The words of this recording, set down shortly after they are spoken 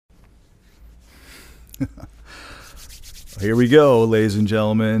Here we go, ladies and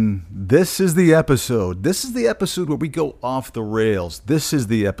gentlemen. This is the episode. This is the episode where we go off the rails. This is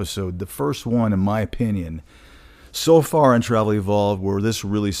the episode, the first one, in my opinion, so far in Travel Evolved, where this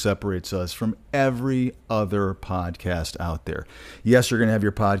really separates us from every other podcast out there. Yes, you're going to have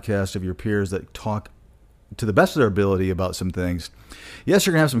your podcast of your peers that talk to the best of their ability about some things. Yes,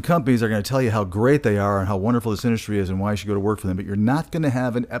 you're going to have some companies that are going to tell you how great they are and how wonderful this industry is and why you should go to work for them. But you're not going to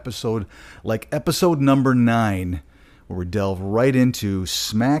have an episode like episode number 9, where we delve right into,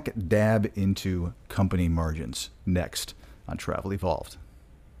 smack dab into company margins. Next on Travel Evolved.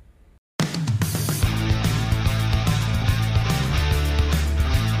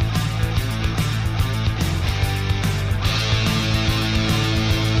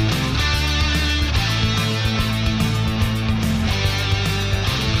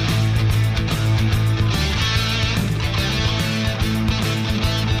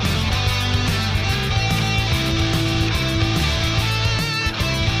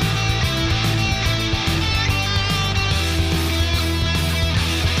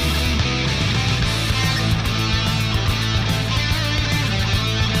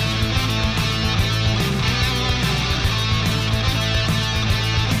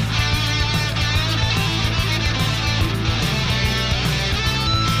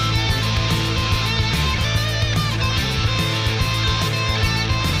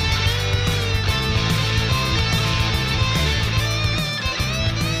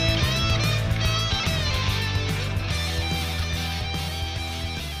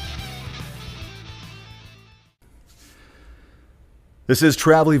 This is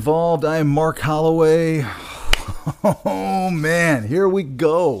Travel Evolved. I am Mark Holloway. Oh, man, here we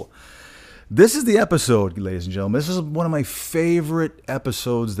go. This is the episode, ladies and gentlemen. This is one of my favorite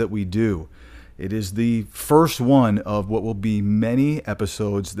episodes that we do. It is the first one of what will be many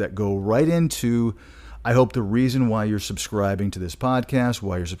episodes that go right into, I hope, the reason why you're subscribing to this podcast,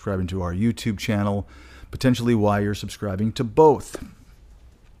 why you're subscribing to our YouTube channel, potentially why you're subscribing to both.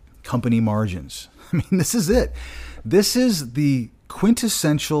 Company margins. I mean, this is it. This is the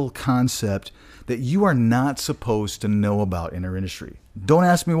quintessential concept that you are not supposed to know about in our industry. Don't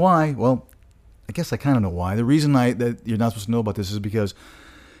ask me why. Well, I guess I kind of know why. The reason that you're not supposed to know about this is because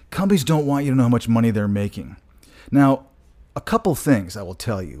companies don't want you to know how much money they're making. Now, a couple things I will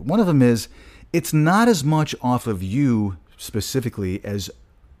tell you. One of them is it's not as much off of you specifically as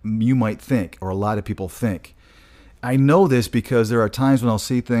you might think, or a lot of people think. I know this because there are times when I'll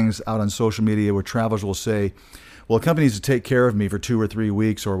see things out on social media where travelers will say, well, companies to take care of me for 2 or 3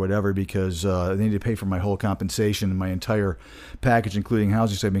 weeks or whatever because they need to pay for my whole compensation and my entire package, including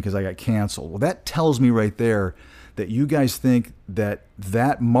housing stipend, because I got canceled. Well, that tells me right there that you guys think that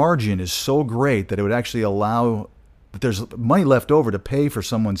that margin is so great that it would actually allow that there's money left over to pay for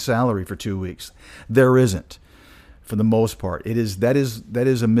someone's salary for 2 weeks. There isn't, for the most part. That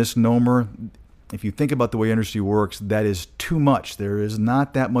is a misnomer. If you think about the way industry works, that is too much. There is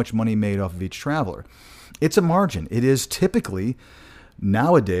not that much money made off of each traveler. It's a margin. It is typically,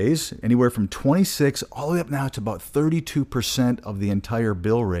 nowadays, anywhere from 26 all the way up now to about 32% of the entire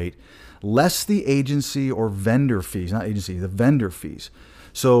bill rate, less the agency or vendor fees, not agency, the vendor fees.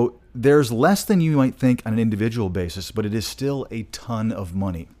 So there's less than you might think on an individual basis, but it is still a ton of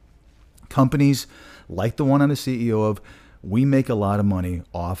money. Companies like the one I'm the CEO of, we make a lot of money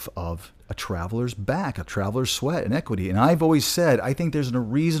off of a traveler's back, a traveler's sweat and equity. And I've always said, I think there's a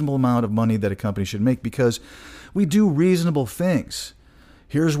reasonable amount of money that a company should make because we do reasonable things.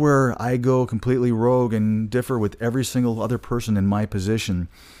 Here's where I go completely rogue and differ with every single other person in my position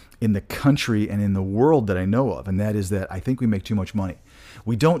in the country and in the world that I know of. And that is that I think we make too much money.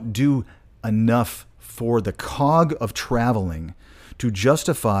 We don't do enough for the cog of traveling to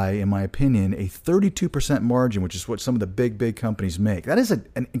justify, in my opinion, a 32% margin, which is what some of the big companies make. That is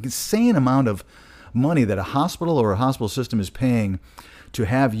an insane amount of money that a hospital or a hospital system is paying to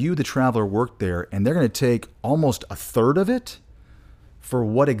have you, the traveler, work there, and they're going to take almost a third of it for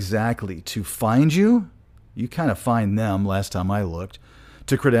what exactly? To find you? You kind of find them last time I looked.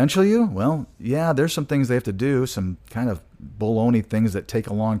 To credential you? Well, yeah, there's some things they have to do, some kind of baloney things that take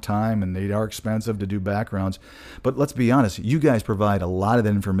a long time and they are expensive to do backgrounds. But let's be honest, you guys provide a lot of that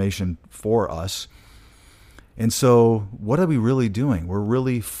information for us. And so what are we really doing? We're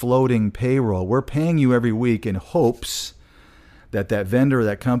really floating payroll. We're paying you every week in hopes that vendor or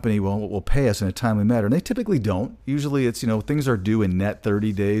that company will pay us in a timely manner. And they typically don't. Usually it's, things are due in net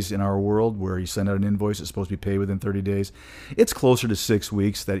 30 days in our world, where you send out an invoice, it's supposed to be paid within 30 days. It's closer to 6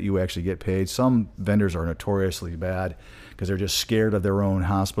 weeks that you actually get paid. Some vendors are notoriously bad because they're just scared of their own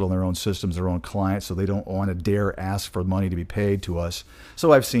hospital, their own systems, their own clients, so they don't want to dare ask for money to be paid to us.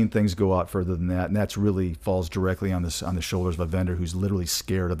 So I've seen things go out further than that, and that's really falls directly on the shoulders of a vendor who's literally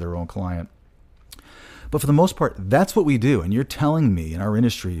scared of their own client. But for the most part, that's what we do. And you're telling me in our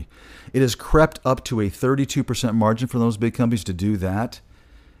industry, it has crept up to a 32% margin for those big companies to do that?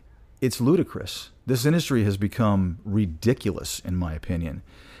 It's ludicrous. This industry has become ridiculous, in my opinion.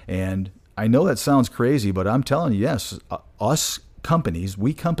 And I know that sounds crazy, but I'm telling you, yes, us companies,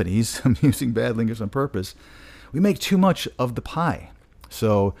 we companies, I'm using bad lingo on purpose, we make too much of the pie.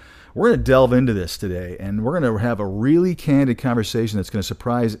 So we're going to delve into this today, and we're going to have a really candid conversation that's going to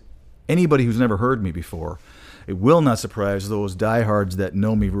surprise anybody who's never heard me before. It will not surprise those diehards that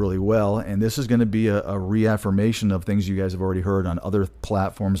know me really well, and this is going to be a reaffirmation of things you guys have already heard on other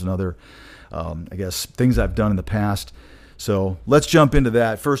platforms and other, things I've done in the past. So let's jump into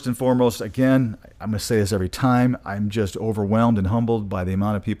that. First and foremost, again, I'm going to say this every time, I'm just overwhelmed and humbled by the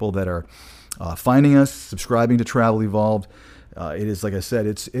amount of people that are finding us, subscribing to Travel Evolved. It is, like I said,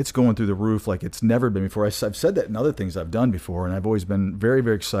 it's going through the roof like it's never been before. I've said that in other things I've done before, and I've always been very,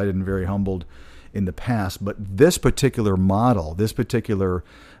 very excited and very humbled in the past. But this particular model, this particular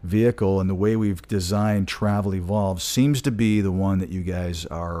vehicle, and the way we've designed Travel Evolved seems to be the one that you guys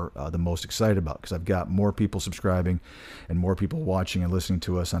are the most excited about, because I've got more people subscribing and more people watching and listening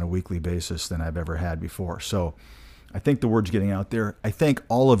to us on a weekly basis than I've ever had before. So I think the word's getting out there. I thank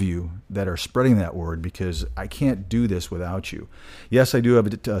all of you that are spreading that word, because I can't do this without you. Yes, I do have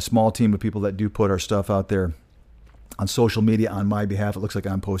a small team of people that do put our stuff out there on social media on my behalf. It looks like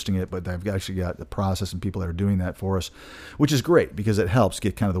I'm posting it, but I've actually got the process and people that are doing that for us, which is great because it helps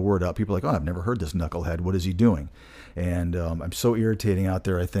get kind of the word out. People are like, oh, I've never heard this knucklehead. What is he doing? And I'm so irritating out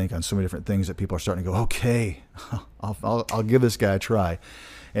there, I think, on so many different things that people are starting to go, okay, I'll give this guy a try.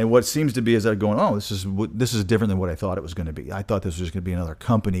 And what seems to be is that going, oh, this is different than what I thought it was going to be. I thought this was just going to be another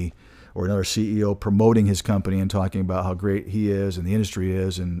company or another CEO promoting his company and talking about how great he is and the industry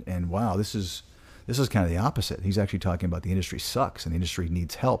is. And wow, this is kind of the opposite. He's actually talking about the industry sucks and the industry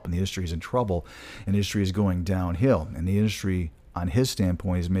needs help and the industry is in trouble and the industry is going downhill and the industry, on his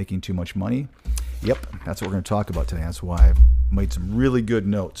standpoint, is making too much money. Yep, that's what we're going to talk about today. That's why I've made some really good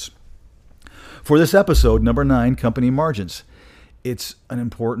notes. For this episode, number 9, company margins. It's an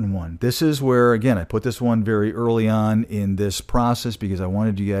important one. This is where, again, I put this one very early on in this process because I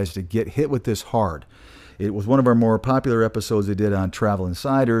wanted you guys to get hit with this hard. It was one of our more popular episodes they did on Travel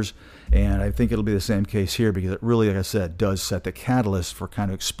Insiders, and I think it'll be the same case here because it really, like I said, does set the catalyst for kind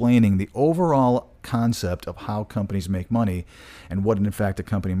of explaining the overall concept of how companies make money and what, in fact, a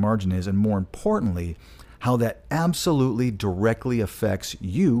company margin is, and more importantly, how that absolutely directly affects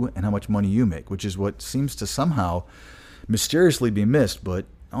you and how much money you make, which is what seems to somehow mysteriously be missed, but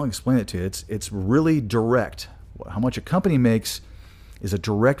I'll explain it to you. It's really direct. How much a company makes is a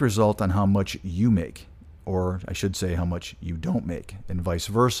direct result on how much you make, or I should say how much you don't make, and vice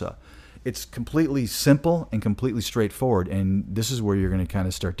versa. It's completely simple and completely straightforward, and this is where you're going to kind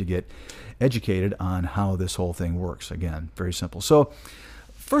of start to get educated on how this whole thing works. Again, very simple. So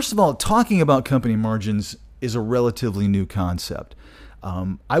first of all, talking about company margins is a relatively new concept.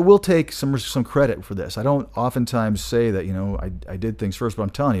 I will take some credit for this. I don't oftentimes say that, I did things first, but I'm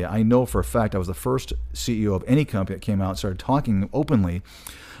telling you, I know for a fact I was the first CEO of any company that came out and started talking openly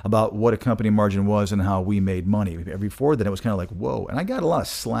about what a company margin was and how we made money. Before then, it was kind of like, whoa. And I got a lot of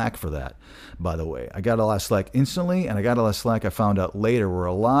slack for that, by the way. I got a lot of slack instantly, and I got a lot of slack I found out later where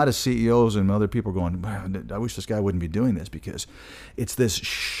a lot of CEOs and other people were going, I wish this guy wouldn't be doing this because it's this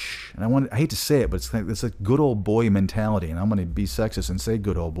shh. And I hate to say it, but it's a good old boy mentality. And I'm going to be sexist and say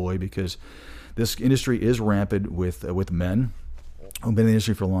good old boy because this industry is rampant with men who've been in the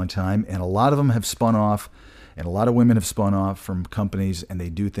industry for a long time, and a lot of them have spun off. And a lot of women have spun off from companies, and they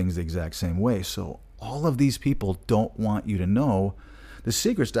do things the exact same way. So all of these people don't want you to know the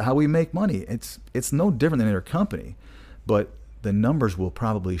secrets to how we make money. It's no different than their company, but the numbers will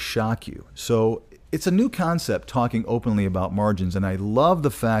probably shock you. So it's a new concept talking openly about margins, and I love the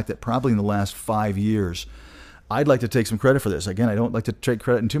fact that probably in the last 5 years, I'd like to take some credit for this. Again, I don't like to take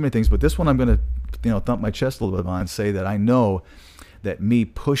credit in too many things, but this one I'm going to thump my chest a little bit on and say that I know that me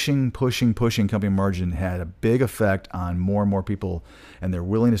pushing company margin had a big effect on more and more people and their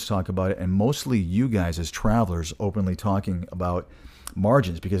willingness to talk about it, and mostly you guys as travelers openly talking about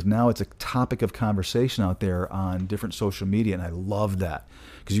margins, because now it's a topic of conversation out there on different social media, and I love that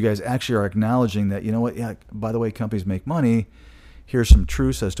because you guys actually are acknowledging that, by the way, companies make money, Here's some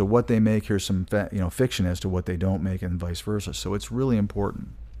truths as to what they make. Here's some fiction as to what they don't make, and vice versa. So it's really important.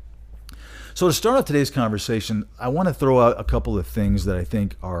 So to start off today's conversation, I want to throw out a couple of things that I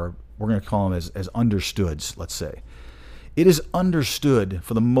think we're going to call them as understoods, let's say. It is understood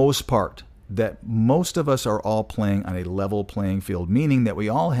for the most part that most of us are all playing on a level playing field, meaning that we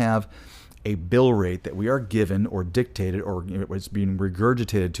all have a bill rate that we are given or dictated, or it's being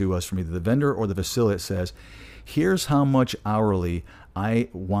regurgitated to us from either the vendor or the facility that says, here's how much hourly I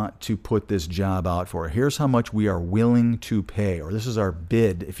want to put this job out for. Here's how much we are willing to pay, or this is our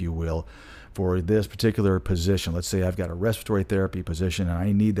bid, if you will, for this particular position. Let's say I've got a respiratory therapy position and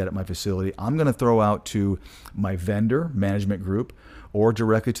I need that at my facility. I'm going to throw out to my vendor management group or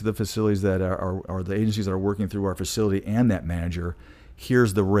directly to the facilities that are the agencies that are working through our facility and that manager.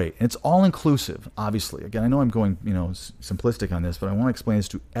 Here's the rate. And it's all inclusive, obviously. Again, I know I'm going simplistic on this, but I want to explain this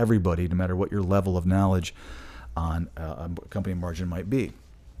to everybody, no matter what your level of knowledge on a company margin might be.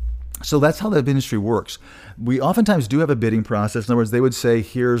 So that's how the industry works. We oftentimes do have a bidding process. In other words, they would say,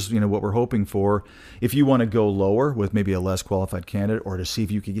 here's what we're hoping for. If you want to go lower with maybe a less qualified candidate, or to see if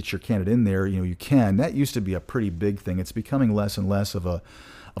you could get your candidate in there, you can. That used to be a pretty big thing. It's becoming less and less of a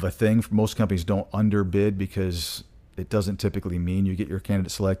thing. Most companies don't underbid because it doesn't typically mean you get your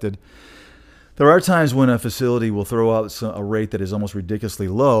candidate selected. There are times when a facility will throw out a rate that is almost ridiculously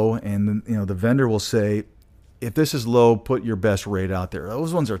low, and the vendor will say, if this is low, put your best rate out there.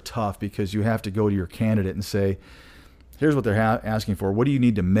 Those ones are tough because you have to go to your candidate and say, here's what they're asking for. What do you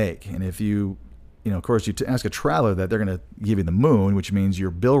need to make? And if of course, you ask a traveler that, they're going to give you the moon, which means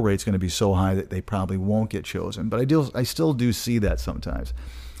your bill rate's going to be so high that they probably won't get chosen. But I still do see that sometimes.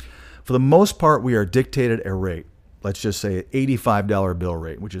 For the most part, we are dictated a rate. Let's just say $85 bill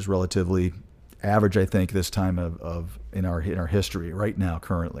rate, which is relatively average, I think, this time in our history right now,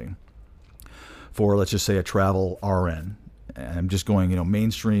 currently. For, let's just say, a travel RN. And I'm just going,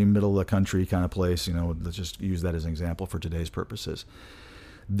 mainstream, middle of the country kind of place. Let's just use that as an example for today's purposes.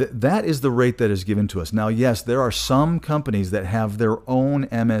 That is the rate that is given to us. Now, yes, there are some companies that have their own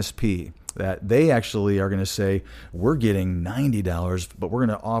MSP that they actually are going to say, we're getting $90, but we're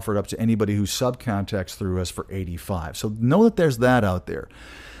going to offer it up to anybody who subcontracts through us for $85. So know that there's that out there.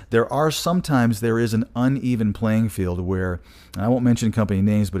 Sometimes there is an uneven playing field where, and I won't mention company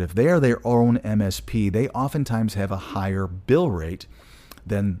names, but if they are their own MSP, they oftentimes have a higher bill rate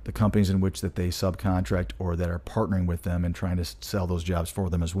than the companies in which that they subcontract or that are partnering with them and trying to sell those jobs for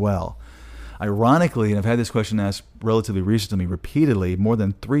them as well. Ironically, and I've had this question asked relatively recently, repeatedly, more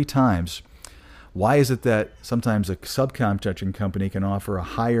than 3 times, why is it that sometimes a subcontracting company can offer a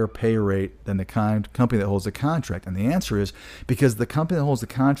higher pay rate than the company that holds the contract? And the answer is because the company that holds the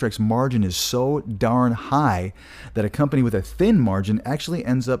contract's margin is so darn high that a company with a thin margin actually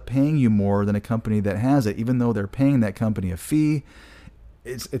ends up paying you more than a company that has it, even though they're paying that company a fee.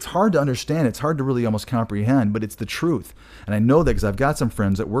 It's hard to understand. It's hard to really almost comprehend, but it's the truth. And I know that because I've got some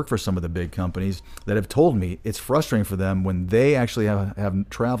friends that work for some of the big companies that have told me it's frustrating for them when they actually have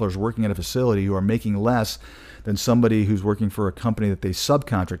travelers working at a facility who are making less than somebody who's working for a company that they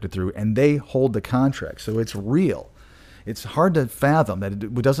subcontracted through, and they hold the contract. So it's real. It's hard to fathom that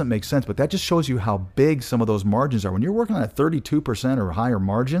it doesn't make sense, but that just shows you how big some of those margins are. When you're working on a 32% or higher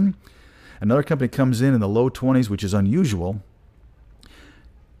margin, another company comes in the low 20s, which is unusual.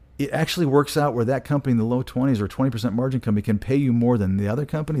 It actually works out where that company in the low 20s or 20% margin company can pay you more than the other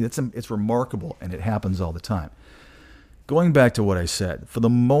company. It's remarkable, and it happens all the time. Going back to what I said, for the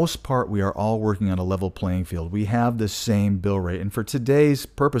most part, we are all working on a level playing field. We have the same bill rate. And for today's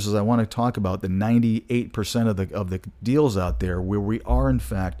purposes, I want to talk about the 98% of the deals out there where we are, in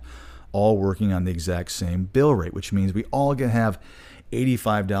fact, all working on the exact same bill rate, which means we all can have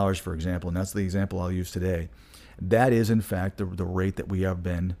 $85, for example, and that's the example I'll use today. That is, in fact, the rate that we have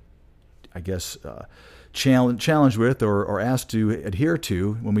been, challenged with or asked to adhere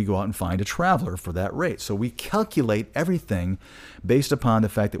to when we go out and find a traveler for that rate. So we calculate everything based upon the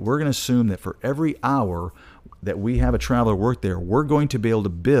fact that we're going to assume that for every hour that we have a traveler work there, we're going to be able to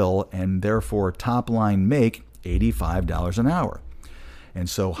bill and therefore top line make $85 an hour. And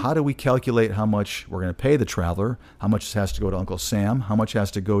so how do we calculate how much we're going to pay the traveler, how much has to go to Uncle Sam, how much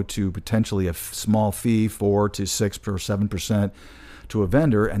has to go to potentially a small fee, 4 to 6 or 7% to a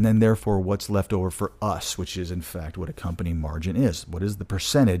vendor, and then therefore what's left over for us, which is in fact what a company margin is. What is the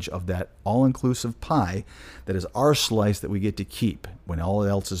percentage of that all-inclusive pie that is our slice that we get to keep when all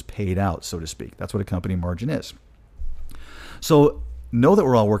else is paid out, so to speak? That's what a company margin is. So know that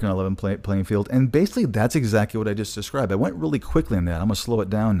we're all working on a level playing field, and basically that's exactly what I just described. I went really quickly on that. I'm going to slow it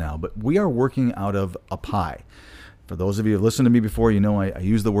down now, but we are working out of a pie. For those of you who have listened to me before, you know I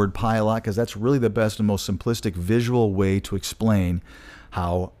use the word pie a lot because that's really the best and most simplistic visual way to explain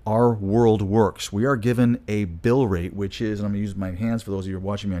how our world works. We are given a bill rate, which is, and I'm going to use my hands for those of you who are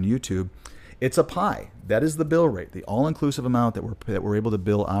watching me on YouTube, it's a pie. That is the bill rate, the all-inclusive amount that we're able to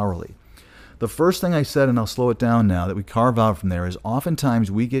bill hourly. The first thing I said, and I'll slow it down now, that we carve out from there is oftentimes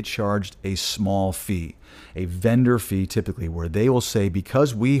we get charged a small fee, a vendor fee typically, where they will say,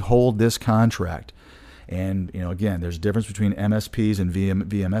 because we hold this contract, and, again, there's a difference between MSPs and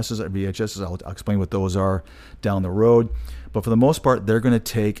VMSs or VHSs. I'll explain what those are down the road. But for the most part, they're going to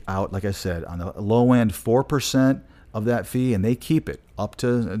take out, like I said, on the low end, 4% of that fee, and they keep it up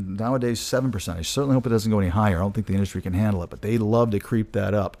to nowadays 7%. I certainly hope it doesn't go any higher. I don't think the industry can handle it, but they love to creep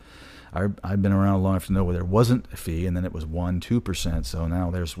that up. I've been around long enough to know where there wasn't a fee, and then it was 2%. So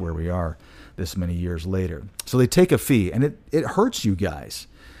now there's where we are this many years later. So they take a fee, and it hurts you guys.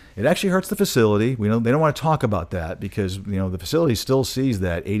 It actually hurts the facility. They don't want to talk about that because the facility still sees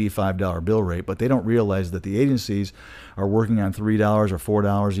that $85 bill rate, but they don't realize that the agencies are working on $3 or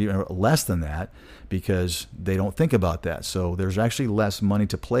 $4, even less than that, because they don't think about that. So there's actually less money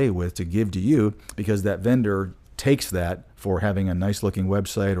to play with to give to you because that vendor takes that for having a nice looking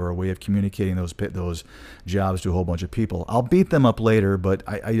website or a way of communicating those jobs to a whole bunch of people. I'll beat them up later, but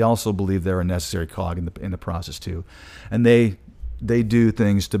I also believe they're a necessary cog in the process too, and they do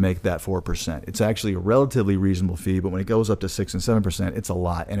things to make that 4%. It's actually a relatively reasonable fee, but when it goes up to 6 and 7%, it's a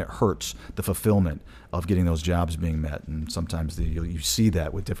lot, and it hurts the fulfillment of getting those jobs being met. And sometimes you see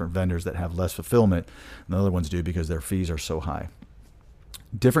that with different vendors that have less fulfillment than other ones do because their fees are so high.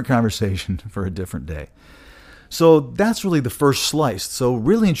 Different conversation for a different day. So that's really the first slice. So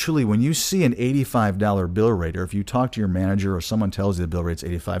really and truly, when you see an $85 bill rate, or if you talk to your manager or someone tells you the bill rate's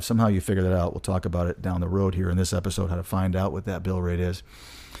 $85, somehow you figure that out. We'll talk about it down the road here in this episode, how to find out what that bill rate is.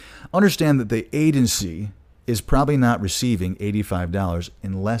 Understand that the agency is probably not receiving $85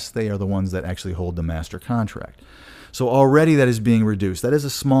 unless they are the ones that actually hold the master contract. So already that is being reduced. That is a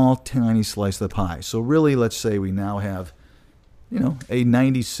small, tiny slice of the pie. So really, let's say we now have a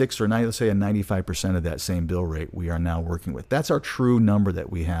 96 or let's say a 95% of that same bill rate we are now working with. That's our true number that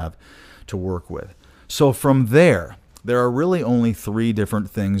we have to work with. So from there are really only 3 different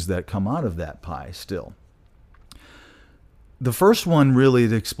things that come out of that pie still. The first one, really,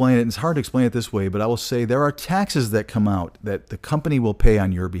 to explain it, and it's hard to explain it this way, but I will say there are taxes that come out that the company will pay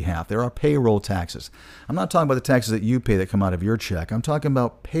on your behalf. There are payroll taxes. I'm not talking about the taxes that you pay that come out of your check. I'm talking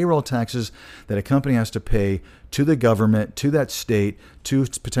about payroll taxes that a company has to pay to the government, to that state, to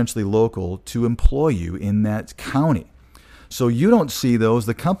potentially local, to employ you in that county. So you don't see those.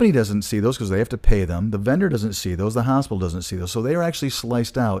 The company doesn't see those because they have to pay them. The vendor doesn't see those. The hospital doesn't see those. So they are actually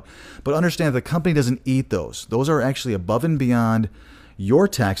sliced out. But understand the company doesn't eat those. Those are actually above and beyond your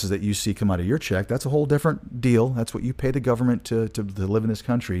taxes that you see come out of your check. That's a whole different deal. That's what you pay the government to live in this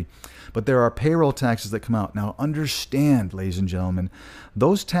country. But there are payroll taxes that come out. Now understand, ladies and gentlemen,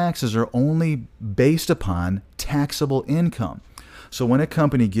 those taxes are only based upon taxable income. So when a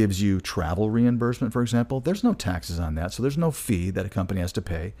company gives you travel reimbursement, for example, there's no taxes on that. So there's no fee that a company has to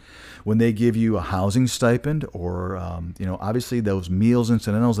pay. When they give you a housing stipend or, obviously those meals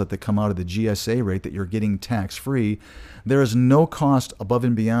incidentals that come out of the GSA rate that you're getting tax-free, there is no cost above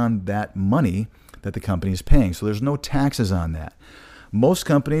and beyond that money that the company is paying. So there's no taxes on that. Most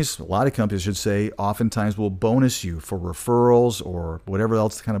companies, a lot of companies should say, oftentimes will bonus you for referrals or whatever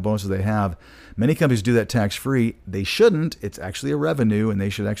else kind of bonuses they have. Many companies do that tax-free. They shouldn't. It's actually a revenue, and they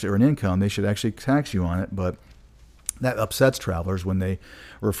should actually earn income. They should actually tax you on it, but that upsets travelers when they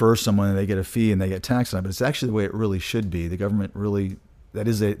refer someone and they get a fee and they get taxed on it. But it's actually the way it really should be. The government really, that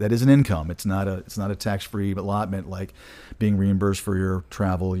is an income. It's not a tax-free allotment like being reimbursed for your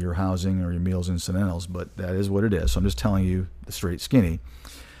travel, your housing, or your meals incidentals, but that is what it is. So I'm just telling you the straight skinny.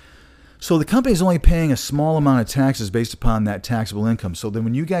 So the company is only paying a small amount of taxes based upon that taxable income. So then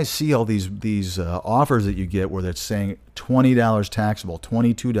when you guys see all these offers that you get where it's saying $20 taxable,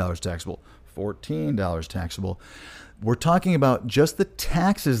 $22 taxable, $14 taxable, we're talking about just the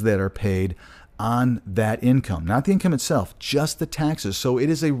taxes that are paid on that income, not the income itself, just the taxes. So it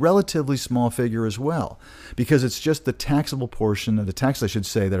is a relatively small figure as well because it's just the taxable portion of the taxes, I should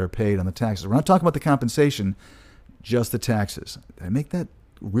say, that are paid on the taxes. We're not talking about the compensation, just the taxes. Did I make that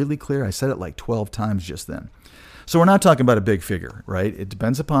really clear? I said it like 12 times just then. So we're not talking about a big figure, right? It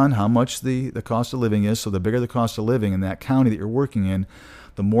depends upon how much the cost of living is. So the bigger the cost of living in that county that you're working in,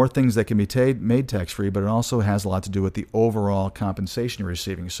 the more things that can be made tax-free, but it also has a lot to do with the overall compensation you're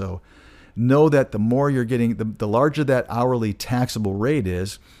receiving. So know that the more you're getting, the larger that hourly taxable rate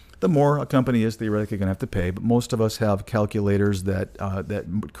is, the more a company is theoretically going to have to pay. But most of us have calculators that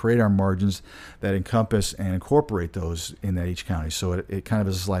create our margins that encompass and incorporate those in that each county. So it kind of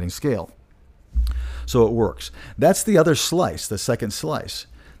is a sliding scale. So it works. That's the other slice, the second slice.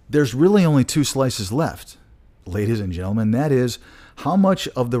 There's really only two slices left, ladies and gentlemen. That is, how much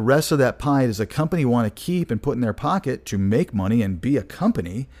of the rest of that pie does a company want to keep and put in their pocket to make money and be a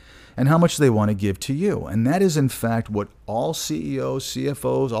company, and how much they want to give to you. And that is, in fact, what all CEOs,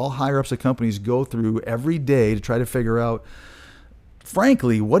 CFOs, all higher-ups of companies go through every day to try to figure out,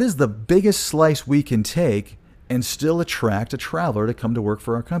 frankly, what is the biggest slice we can take and still attract a traveler to come to work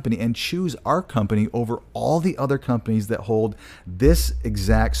for our company and choose our company over all the other companies that hold this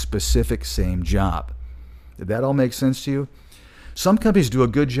exact specific same job. Did that all make sense to you? Some companies do a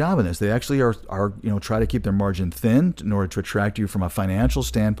good job in this. They actually are try to keep their margin thin in order to attract you from a financial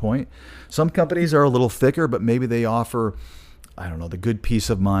standpoint. Some companies are a little thicker, but maybe they offer, the good peace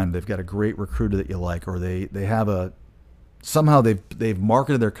of mind. They've got a great recruiter that you like, or they have somehow they've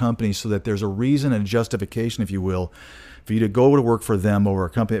marketed their company so that there's a reason and a justification, if you will, for you to go to work for them over a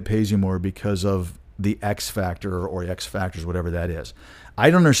company that pays you more because of the X factor or X factors, whatever that is. I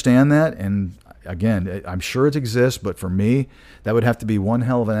don't understand that, and again, I'm sure it exists, but for me, that would have to be one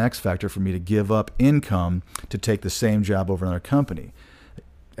hell of an X factor for me to give up income to take the same job over another company.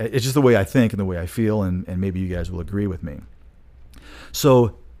 It's just the way I think and the way I feel, and maybe you guys will agree with me.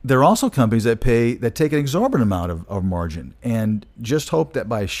 So there are also companies that take an exorbitant amount of margin and just hope that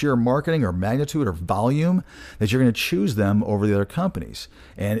by sheer marketing or magnitude or volume that you're going to choose them over the other companies.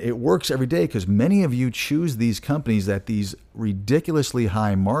 And it works every day because many of you choose these companies at these ridiculously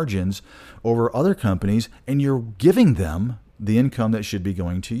high margins over other companies, and you're giving them the income that should be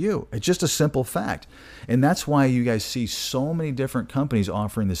going to you. It's just a simple fact. And that's why you guys see so many different companies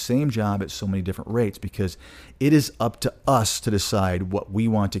offering the same job at so many different rates, because it is up to us to decide what we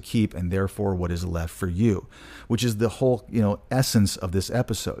want to keep and therefore what is left for you, which is the whole, essence of this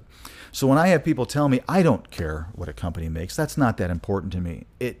episode. So when I have people tell me, I don't care what a company makes, that's not that important to me.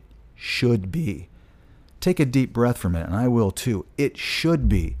 It should be. Take a deep breath for a minute, and I will too. It should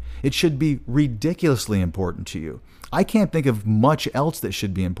be. It should be ridiculously important to you. I can't think of much else that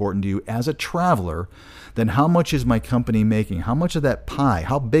should be important to you as a traveler than how much is my company making? How much of that pie?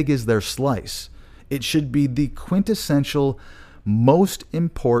 How big is their slice? It should be the quintessential, most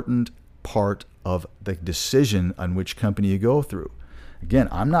important part of the decision on which company you go through. Again,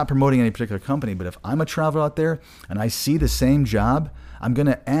 I'm not promoting any particular company, but if I'm a traveler out there and I see the same job, I'm going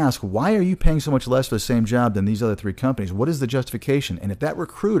to ask, why are you paying so much less for the same job than these other three companies? What is the justification? And if that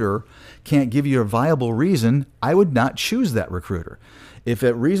recruiter can't give you a viable reason, I would not choose that recruiter. If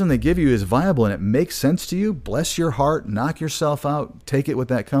that reason they give you is viable and it makes sense to you, bless your heart, knock yourself out, take it with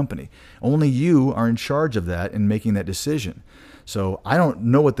that company. Only you are in charge of that and making that decision. So I don't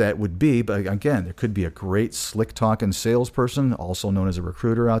know what that would be, but again, there could be a great slick talking salesperson, also known as a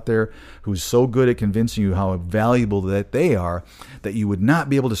recruiter out there, who's so good at convincing you how valuable that they are that you would not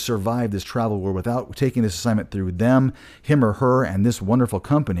be able to survive this travel world without taking this assignment through them, him or her, and this wonderful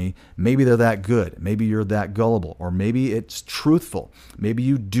company. Maybe they're that good. Maybe you're that gullible, or maybe it's truthful. Maybe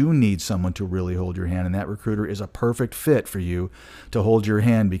you do need someone to really hold your hand, and that recruiter is a perfect fit for you to hold your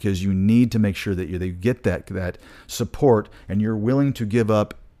hand because you need to make sure that they get that support, and you're willing to give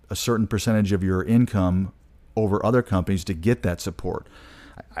up a certain percentage of your income over other companies to get that support.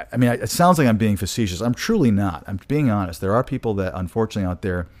 I mean, it sounds like I'm being facetious. I'm truly not. I'm being honest. There are people that, unfortunately, out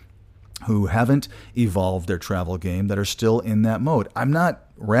there who haven't evolved their travel game that are still in that mode. I'm not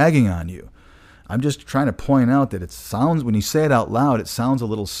ragging on you. I'm just trying to point out that it sounds, when you say it out loud, it sounds a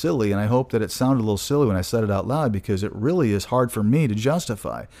little silly, and I hope that it sounded a little silly when I said it out loud because it really is hard for me to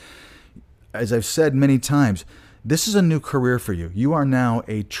justify. As I've said many times, this is a new career for you. You are now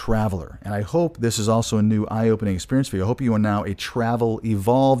a traveler. And I hope this is also a new eye-opening experience for you. I hope you are now a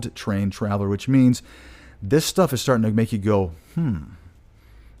evolved trained traveler, which means this stuff is starting to make you go,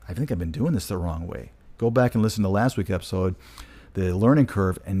 I think I've been doing this the wrong way. Go back and listen to last week's episode, the learning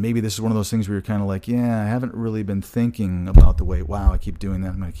curve, and maybe this is one of those things where you're kind of like, I haven't really been thinking about the way, I keep doing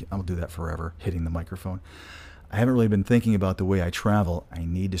that. I'll do that forever, hitting the microphone. I haven't really been thinking about the way I travel. I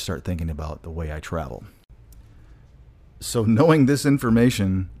need to start thinking about the way I travel. So knowing this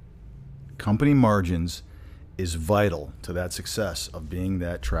information, company margins, is vital to that success of being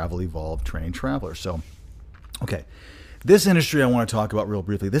that travel evolved trained traveler. So, okay, this industry I want to talk about real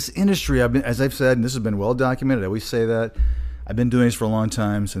briefly. This industry, as I've said, and this has been well documented, I always say that, I've been doing this for a long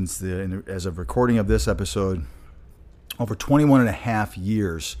time, as of recording of this episode, over 21 and a half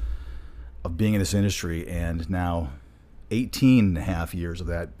years of being in this industry, and now 18 and a half years of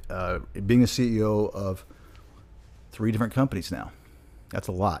that, being the CEO of 3 different companies now. That's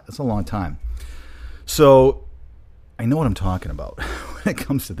a lot. That's a long time. So I know what I'm talking about when it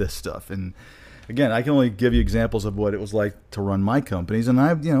comes to this stuff. And again, I can only give you examples of what it was like to run my companies. And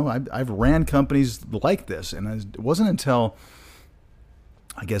I've ran companies like this. And it wasn't until,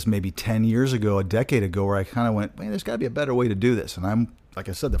 I guess, maybe 10 years ago, a decade ago, where I kind of went, man, there's got to be a better way to do this. And I'm, like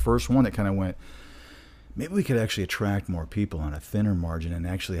I said, the first one that kind of went, maybe we could actually attract more people on a thinner margin and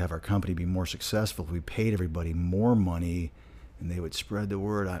actually have our company be more successful if we paid everybody more money and they would spread the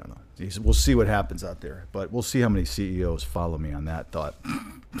word. I don't know. We'll see what happens out there. But we'll see how many CEOs follow me on that thought.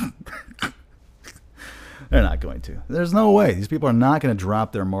 They're not going to. There's no way. These people are not going to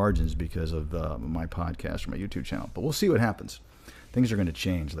drop their margins because of my podcast or my YouTube channel. But we'll see what happens. Things are going to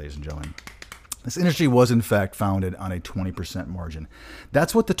change, ladies and gentlemen. This industry was, in fact, founded on a 20% margin.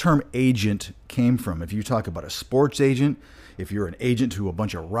 That's what the term agent came from. If you talk about a sports agent, if you're an agent to a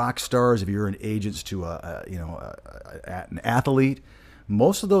bunch of rock stars, if you're an agent to an athlete,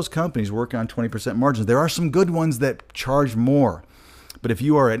 most of those companies work on 20% margins. There are some good ones that charge more. But if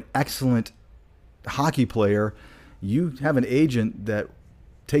you are an excellent hockey player, you have an agent that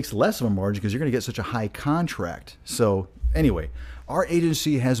takes less of a margin because you're going to get such a high contract. So anyway, our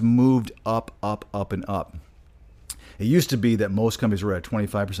agency has moved up, and up. It used to be that most companies were at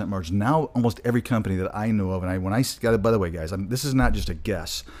 25% margin. Now, almost every company that I know of, and when I got it, by the way, guys, this is not just a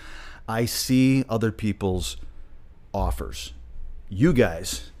guess. I see other people's offers. You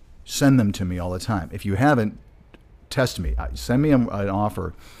guys send them to me all the time. If you haven't, test me. Send me an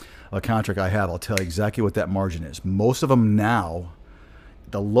offer, a contract I have. I'll tell you exactly what that margin is. Most of them now,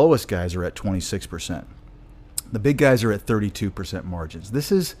 the lowest guys are at 26%. The big guys are at 32% margins.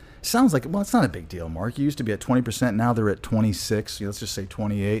 Sounds like, well, it's not a big deal, Mark. You used to be at 20%. Now they're at 26. Let's just say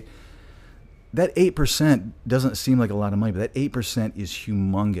 28. That 8% doesn't seem like a lot of money, but that 8% is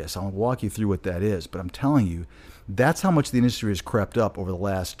humongous. I'll walk you through what that is. But I'm telling you, that's how much the industry has crept up over the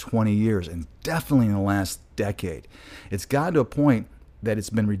last 20 years and definitely in the last decade. It's gotten to a point that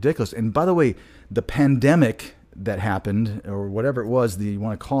it's been ridiculous. And by the way, the pandemic that happened, or whatever it was that you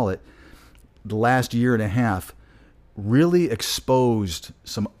want to call it, the last year and a half, really exposed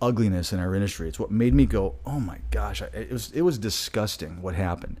some ugliness in our industry. It's what made me go, oh my gosh, it was disgusting what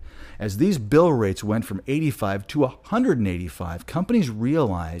happened. As these bill rates went from 85 to 185, companies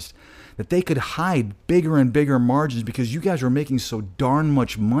realized that they could hide bigger and bigger margins because you guys were making so darn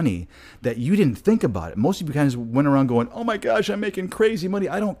much money that you didn't think about it. Most of you guys went around going, oh my gosh, I'm making crazy money.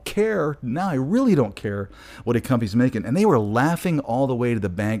 I don't care. Now I really don't care what a company's making. And they were laughing all the way to the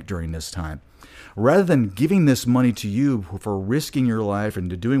bank during this time. Rather than giving this money to you for risking your life and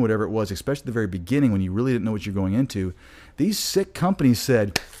to doing whatever it was, especially at the very beginning when you really didn't know what you're going into, these sick companies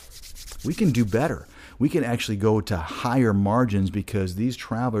said, we can do better. We can actually go to higher margins because these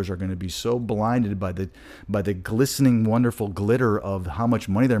travelers are going to be so blinded by the glistening, wonderful glitter of how much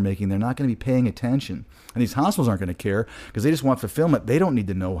money they're making, they're not going to be paying attention. And these hospitals aren't going to care because they just want fulfillment. They don't need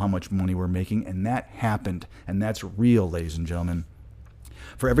to know how much money we're making, and that happened. And that's real, ladies and gentlemen.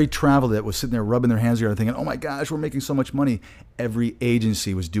 For every traveler that was sitting there rubbing their hands together thinking, oh my gosh, we're making so much money, every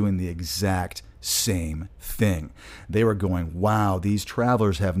agency was doing the exact same thing. They were going, wow, these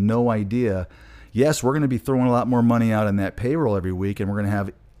travelers have no idea. Yes, we're going to be throwing a lot more money out on that payroll every week, and we're going to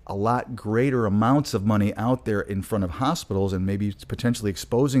have a lot greater amounts of money out there in front of hospitals and maybe potentially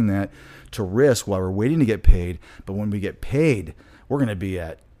exposing that to risk while we're waiting to get paid. But when we get paid, we're going to be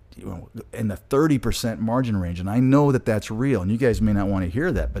at in the 30% margin range. And I know that that's real, and you guys may not want to hear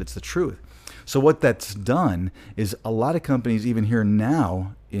that, but it's the truth. So what that's done is a lot of companies, even here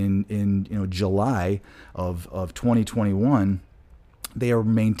now in July of 2021, they are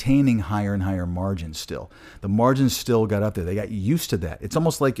maintaining higher and higher margins still. The margins still got up there. They got used to that. It's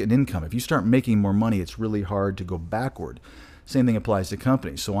almost like an income. If you start making more money, it's really hard to go backward. Same thing applies to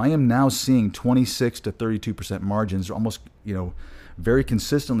companies. So I am now seeing 26 to 32% margins, almost very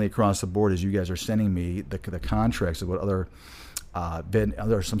consistently across the board as you guys are sending me the contracts of what other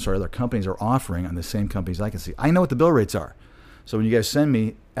companies are offering on the same companies I can see. I know what the bill rates are. So when you guys send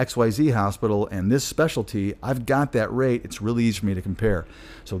me XYZ hospital and this specialty, I've got that rate. It's really easy for me to compare.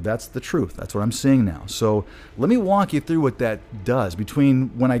 So that's the truth. That's what I'm seeing now. So let me walk you through what that does. Between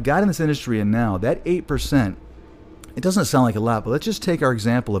when I got in this industry and now, that 8%, it doesn't sound like a lot, but let's just take our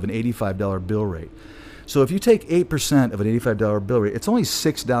example of an $85 bill rate. So if you take 8% of an $85 bill rate, it's only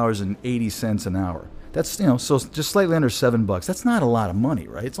 $6.80 an hour. That's, so just slightly under $7. That's not a lot of money,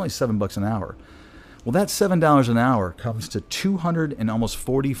 right? It's only $7 an hour. Well, that $7 an hour comes to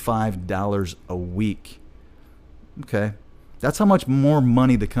 $245 a week. Okay. That's how much more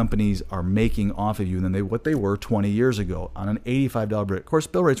money the companies are making off of you than what they were 20 years ago on an $85 bill rate. Of course,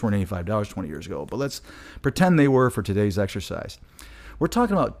 bill rates weren't $85 20 years ago, but let's pretend they were for today's exercise. We're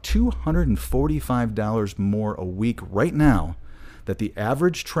talking about $245 more a week right now that the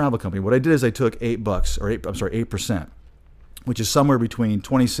average travel company, what I did is I took $8, which is somewhere between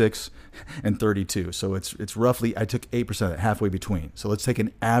 26 and 32. So it's roughly, I took 8% halfway between. So let's take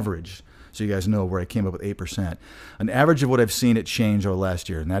an average so you guys know where I came up with 8%. An average of what I've seen it change over last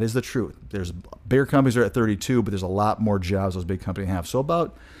year, and that is the truth. There's bigger companies are at 32, but there's a lot more jobs those big companies have. So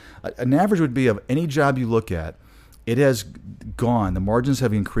about an average would be of any job you look at, it has gone, the margins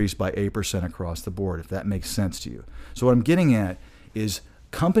have increased by 8% across the board, if that makes sense to you. So what I'm getting at is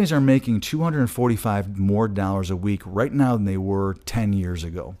companies are making $245 more a week right now than they were 10 years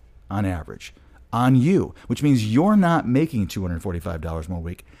ago on average on you, which means you're not making $245 more a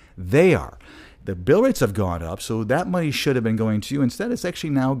week. They are. The bill rates have gone up, so that money should have been going to you. Instead, it's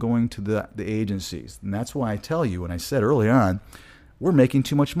actually now going to the agencies. And that's why I tell you, when I said early on, we're making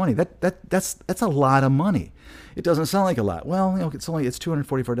too much money. That's a lot of money. It doesn't sound like a lot. Well, it's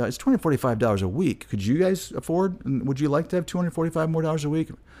 $244. It's $245 a week. Could you guys afford? Would you like to have $245 more a week?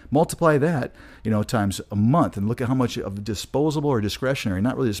 Multiply that, times a month, and look at how much of disposable or discretionary,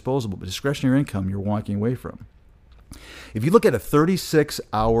 not really disposable, but discretionary income you're walking away from. If you look at a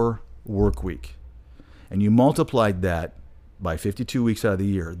 36-hour work week, and you multiplied that by 52 weeks out of the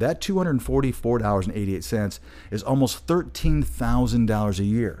year, that $244.88 is almost $13,000 a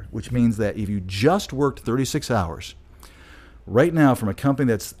year, which means that if you just worked 36 hours, right now from a company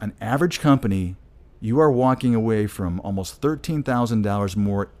that's an average company, you are walking away from almost $13,000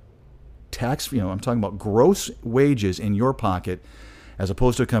 more tax, I'm talking about gross wages in your pocket, as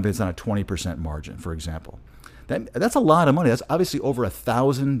opposed to a company that's on a 20% margin, for example. That's a lot of money. That's obviously over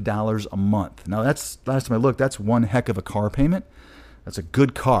 $1,000 a month. Now, that's last time I looked, that's one heck of a car payment. That's a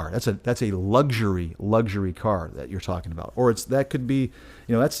good car. That's a luxury car that you're talking about. Or that could be,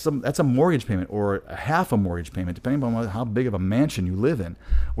 that's a mortgage payment or a half a mortgage payment, depending on how big of a mansion you live in.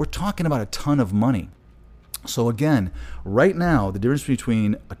 We're talking about a ton of money. So again, right now, the difference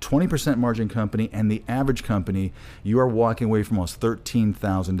between a 20% margin company and the average company, you are walking away from almost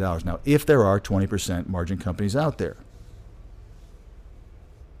 $13,000. Now, if there are 20% margin companies out there,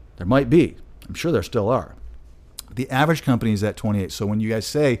 there might be. I'm sure there still are. The average company is at 28. So when you guys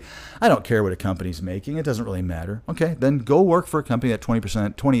say, I don't care what a company's making, it doesn't really matter. Okay, then go work for a company at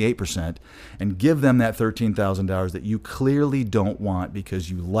 20%, 28%, and give them that $13,000 that you clearly don't want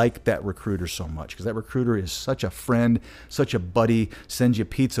because you like that recruiter so much. Because that recruiter is such a friend, such a buddy, sends you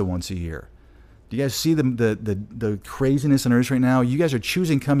pizza once a year. Do you guys see the craziness in earth right now? You guys are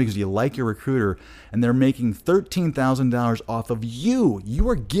choosing companies because you like your recruiter, and they're making $13,000 off of you. You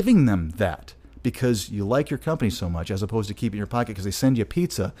are giving them that because you like your company so much, as opposed to keeping it in your pocket because they send you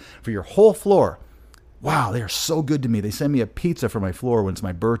pizza for your whole floor. Wow, they are so good to me. They send me a pizza for my floor when it's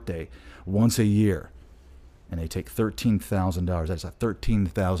my birthday once a year. And they take $13,000. That's a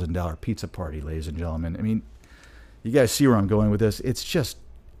 $13,000 pizza party, ladies and gentlemen. I mean, you guys see where I'm going with this. It's just,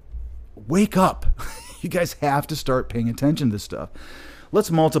 wake up. You guys have to start paying attention to this stuff.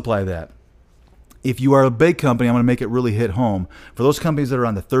 Let's multiply that. If you are a big company, I'm going to make it really hit home. For those companies that are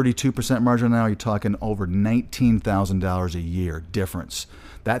on the 32% margin now, you're talking over $19,000 a year difference.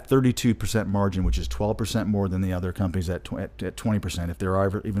 That 32% margin, which is 12% more than the other companies at 20%, if there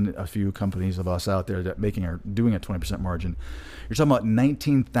are even a few companies of us out there that doing a 20% margin, you're talking about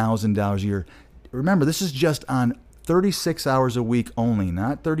 $19,000 a year. Remember, this is just on 36 hours a week only,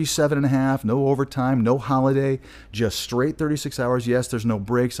 not 37 and a half, no overtime, no holiday, just straight 36 hours. Yes, there's no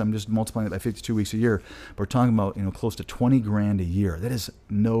breaks. I'm just multiplying it by 52 weeks a year. But we're talking about, close to 20 grand a year. That is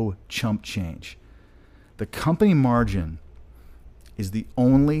no chump change. The company margin is the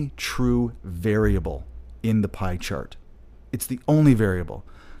only true variable in the pie chart. It's the only variable.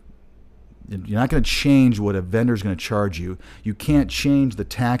 You're not going to change what a vendor is going to charge you. You can't change the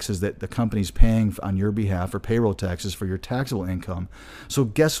taxes that the company's paying on your behalf, or payroll taxes for your taxable income. So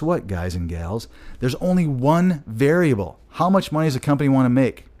guess what, guys and gals? There's only one variable. How much money does a company want to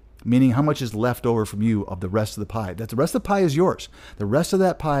make? Meaning how much is left over from you of the rest of the pie. The rest of the pie is yours. The rest of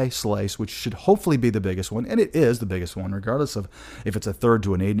that pie slice, which should hopefully be the biggest one, and it is the biggest one, regardless of if it's a third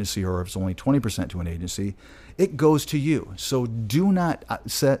to an agency or if it's only 20% to an agency, it goes to you. So do not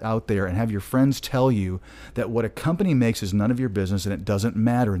sit out there and have your friends tell you that what a company makes is none of your business and it doesn't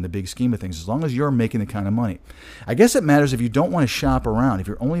matter in the big scheme of things, as long as you're making the kind of money. I guess it matters if you don't want to shop around, if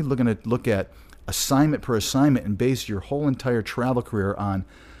you're only looking to look at assignment per assignment and base your whole entire travel career on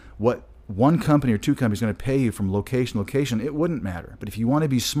what one company or two companies are going to pay you from location to location, it wouldn't matter. But if you want to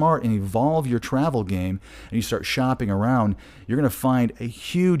be smart and evolve your travel game and you start shopping around, you're going to find a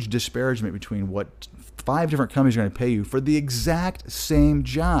huge disparagement between what 5 different companies are going to pay you for the exact same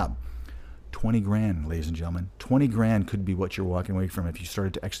job. 20 grand, ladies and gentlemen. 20 grand could be what you're walking away from if you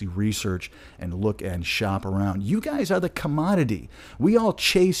started to actually research and look and shop around. You guys are the commodity. We all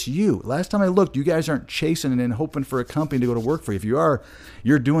chase you. Last time I looked, you guys aren't chasing and hoping for a company to go to work for you. If you are,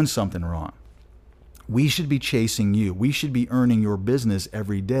 you're doing something wrong. We should be chasing you. We should be earning your business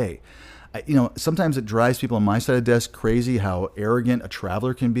every day. Sometimes it drives people on my side of the desk crazy how arrogant a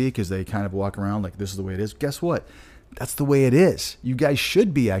traveler can be because they kind of walk around like this is the way it is. Guess what? That's the way it is. You guys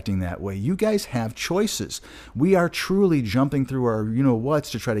should be acting that way. You guys have choices. We are truly jumping through our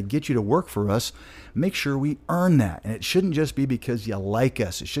you-know-whats to try to get you to work for us. Make sure we earn that. And it shouldn't just be because you like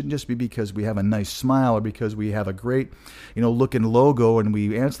us. It shouldn't just be because we have a nice smile or because we have a great, looking logo and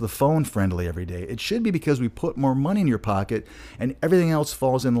we answer the phone friendly every day. It should be because we put more money in your pocket and everything else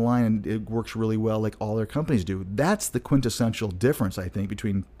falls in line and it works really well like all their companies do. That's the quintessential difference, I think,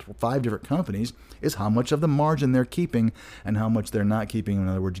 between 5 different companies is how much of the margin they're keeping and how much they're not keeping, in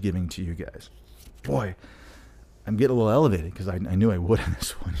other words, giving to you guys. Boy, I'm getting a little elevated because I knew I would on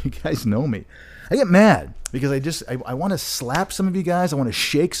this one. You guys know me. I get mad because I want to slap some of you guys. I want to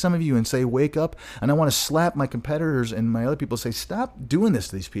shake some of you and say, wake up. And I want to slap my competitors and my other people and say, stop doing this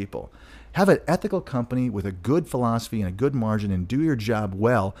to these people. Have an ethical company with a good philosophy and a good margin and do your job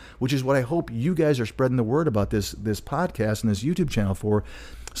well, which is what I hope you guys are spreading the word about this podcast and this YouTube channel for,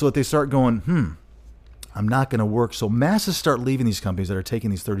 so that they start going, I'm not going to work. So masses start leaving these companies that are taking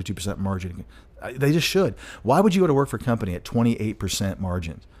these 32% margin. They just should. Why would you go to work for a company at 28%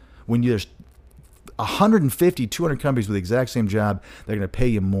 margins when there's 150, 200 companies with the exact same job that are going to pay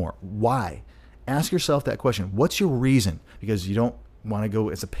you more? Why? Ask yourself that question. What's your reason? Because you don't want to go,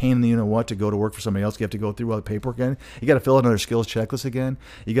 it's a pain in the you-know-what to go to work for somebody else. You have to go through all the paperwork again. You got to fill out another skills checklist again.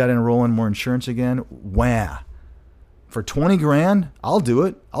 You got to enroll in more insurance again. Wah. For 20 grand, I'll do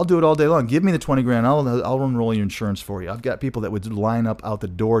it. I'll do it all day long. Give me the 20 grand. I'll enroll your insurance for you. I've got people that would line up out the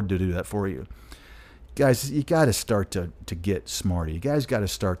door to do that for you. Guys, you got to start to get smarter. You guys got to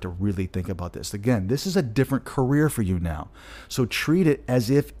start to really think about this. Again, this is a different career for you now. So treat it as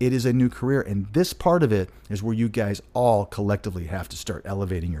if it is a new career. And this part of it is where you guys all collectively have to start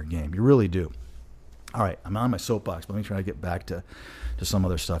elevating your game. You really do. All right, I'm on my soapbox, but let me try to get back to some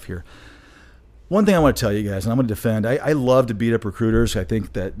other stuff here. One thing I want to tell you guys, and I'm going to defend, I love to beat up recruiters. I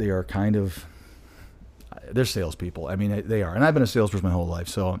think that they are they're salespeople. I mean, they are. And I've been a salesperson my whole life,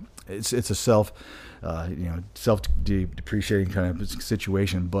 so it's a self-depreciating kind of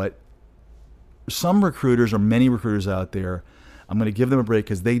situation. But some recruiters, or many recruiters out there, I'm going to give them a break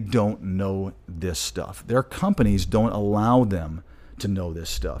because they don't know this stuff. Their companies don't allow them to know this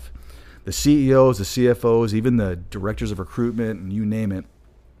stuff. The CEOs, the CFOs, even the directors of recruitment, and you name it,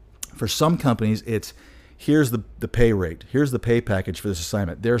 for some companies, it's here's the pay rate. Here's the pay package for this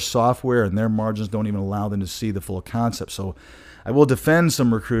assignment. Their software and their margins don't even allow them to see the full concept. So I will defend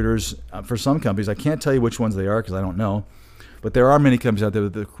some recruiters for some companies. I can't tell you which ones they are because I don't know. But there are many companies out there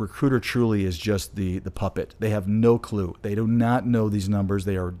that the recruiter truly is just the puppet. They have no clue. They do not know these numbers.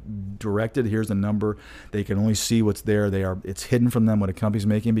 They are directed, here's the number. They can only see what's there. It's hidden from them what a company's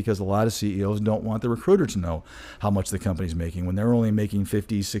making because a lot of CEOs don't want the recruiter to know how much the company's making when they're only making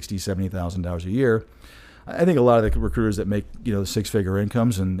 $50,000, $60,000, $70,000 a year. I think a lot of the recruiters that make six-figure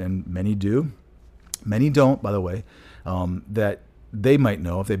incomes, and many do, many don't, by the way, that they might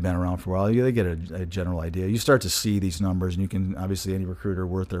know if they've been around for a while. They get a general idea. You start to see these numbers, and you can obviously any recruiter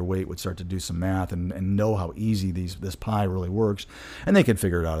worth their weight would start to do some math and know how easy this pie really works, and they can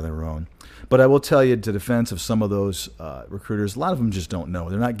figure it out on their own. But I will tell you, to defense of some of those recruiters, a lot of them just don't know.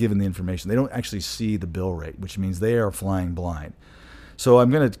 They're not given the information. They don't actually see the bill rate, which means they are flying blind. So I'm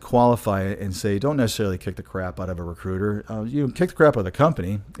going to qualify it and say, don't necessarily kick the crap out of a recruiter. You kick the crap out of the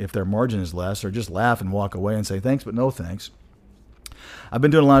company if their margin is less, or just laugh and walk away and say thanks, but no thanks. I've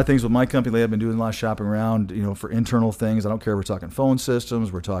been doing a lot of things with my company lately. I've been doing a lot of shopping around, for internal things. I don't care if we're talking phone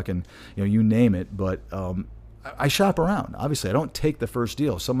systems, we're talking, you name it. But I shop around. Obviously, I don't take the first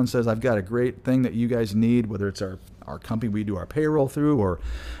deal. If someone says, I've got a great thing that you guys need, whether it's our company we do our payroll through or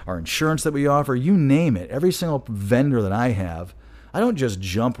our insurance that we offer, you name it. Every single vendor that I have, I don't just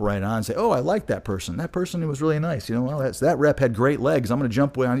jump right on and say, oh, I like that person. That person was really nice. That rep had great legs. I'm going to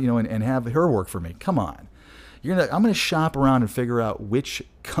jump on, and have her work for me. Come on. I'm going to shop around and figure out which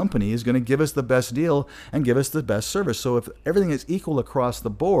company is going to give us the best deal and give us the best service. So if everything is equal across the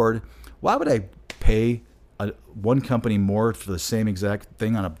board, why would I pay one company more for the same exact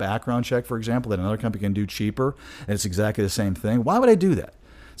thing on a background check, for example, that another company can do cheaper, and it's exactly the same thing? Why would I do that?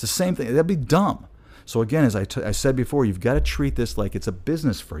 It's the same thing. That'd be dumb. So again, as I said before, you've got to treat this like it's a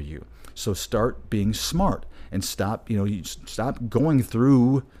business for you. So start being smart and stop going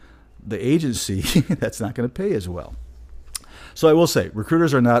through the agency that's not going to pay as well. So I will say,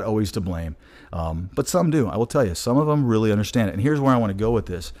 recruiters are not always to blame, but some do. I will tell you, some of them really understand it. And here's where I want to go with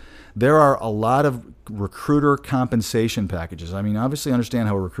this. There are a lot of recruiter compensation packages. I mean, obviously understand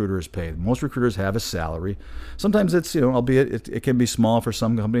how a recruiter is paid. Most recruiters have a salary. Sometimes it's, albeit it can be small for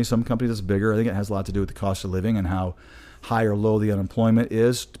some companies it's bigger. I think it has a lot to do with the cost of living and how high or low the unemployment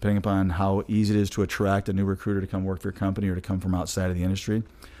is, depending upon how easy it is to attract a new recruiter to come work for your company or to come from outside of the industry.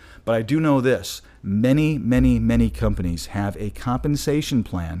 But I do know this. Many, many, many companies have a compensation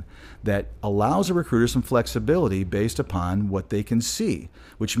plan that allows a recruiter some flexibility based upon what they can see,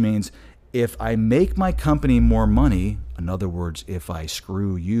 which means if I make my company more money, in other words, if I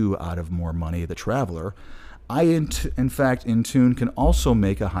screw you out of more money, the traveler, I, in fact, in tune, can also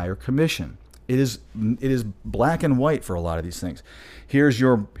make a higher commission. It is black and white for a lot of these things. Here's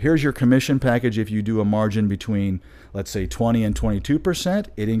your commission package if you do a margin between, let's say, 20 and 22%.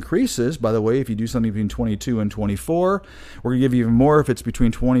 It increases, by the way, if you do something between 22 and 24. We're going to give you even more if it's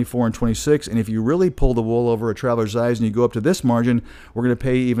between 24 and 26. And if you really pull the wool over a traveler's eyes and you go up to this margin, we're going to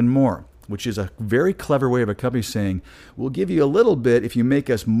pay you even more, which is a very clever way of a company saying, we'll give you a little bit if you make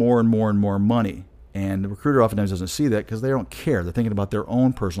us more and more and more money. And the recruiter oftentimes doesn't see that because they don't care. They're thinking about their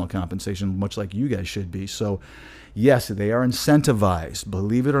own personal compensation, much like you guys should be. So, yes, they are incentivized,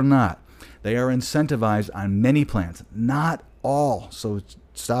 believe it or not. They are incentivized on many plans, not all. So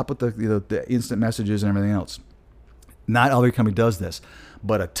stop with the instant messages and everything else. Not every company does this,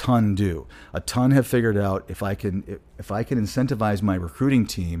 but a ton do. A ton have figured out if I can incentivize my recruiting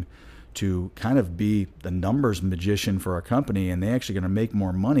team to kind of be the numbers magician for our company, and they're actually going to make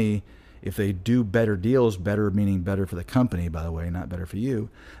more money if they do better deals, better meaning better for the company, by the way, not better for you,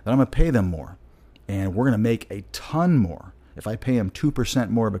 then I'm going to pay them more. And we're going to make a ton more. If I pay them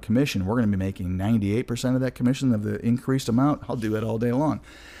 2% more of a commission, we're going to be making 98% of that commission of the increased amount. I'll do it all day long.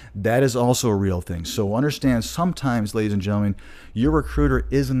 That is also a real thing. So understand, sometimes, ladies and gentlemen, your recruiter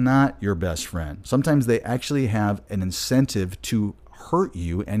is not your best friend. Sometimes they actually have an incentive to hurt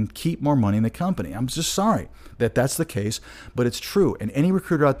you and keep more money in the company. I'm just sorry that that's the case, but it's true. And any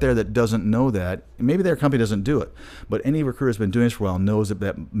recruiter out there that doesn't know that, maybe their company doesn't do it, but any recruiter who's been doing this for a while knows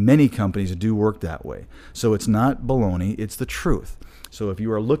that many companies do work that way. So it's not baloney, it's the truth. So if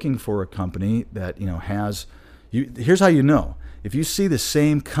you are looking for a company that has, here's how you know. If you see the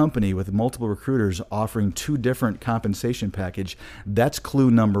same company with multiple recruiters offering two different compensation package, that's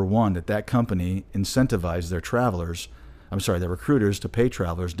clue number one that company incentivized their recruiters to pay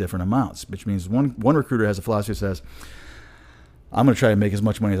travelers different amounts, which means one recruiter has a philosophy that says, I'm going to try to make as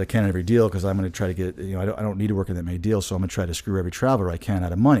much money as I can in every deal because I'm going to try to get, I don't need to work in that many deals, so I'm going to try to screw every traveler I can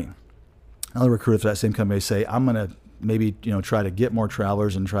out of money. Another recruiter for that same company say, I'm going to maybe, try to get more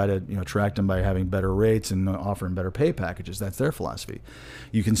travelers and try to, attract them by having better rates and offering better pay packages. That's their philosophy.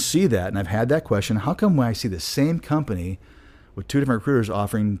 You can see that, and I've had that question, how come when I see the same company with two different recruiters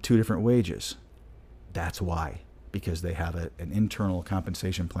offering two different wages? That's why. Because they have an internal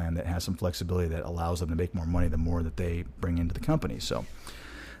compensation plan that has some flexibility that allows them to make more money the more that they bring into the company. So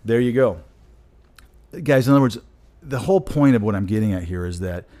there you go. Guys, in other words, the whole point of what I'm getting at here is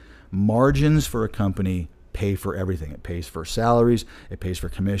that margins for a company pay for everything. It pays for salaries, it pays for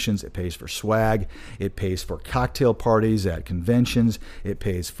commissions, it pays for swag, it pays for cocktail parties at conventions, it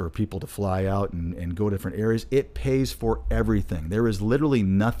pays for people to fly out and go different areas. It pays for everything. There is literally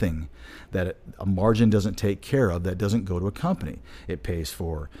nothing that a margin doesn't take care of that doesn't go to a company. It pays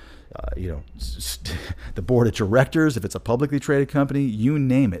for the board of directors, if it's a publicly traded company, you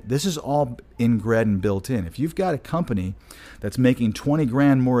name it. This is all inbred and built in. If you've got a company that's making 20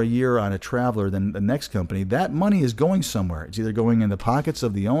 grand more a year on a traveler than the next company, that money is going somewhere. It's either going in the pockets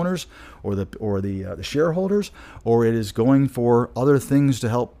of the owners or the shareholders, or it is going for other things to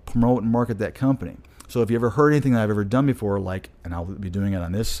help promote and market that company. So if you ever heard anything that I've ever done before, like, and I'll be doing it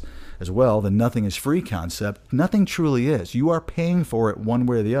on this as well, the nothing is free concept, nothing truly is. You are paying for it one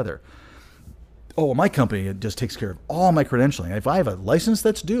way or the other. Oh, my company just takes care of all my credentialing. If I have a license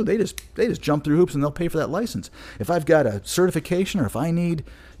that's due, they just jump through hoops and they'll pay for that license. If I've got a certification, or if I need,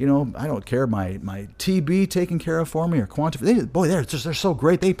 I don't care, my TB taken care of for me, or they're so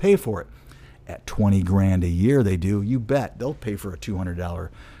great, they pay for it. At 20 grand a year they do, you bet. They'll pay for a $200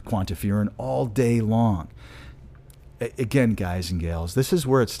 quantiferin all day long. Again, guys and gals, this is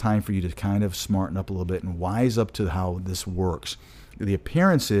where it's time for you to kind of smarten up a little bit and wise up to how this works. The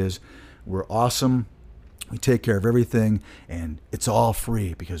appearance is we're awesome, we take care of everything, and it's all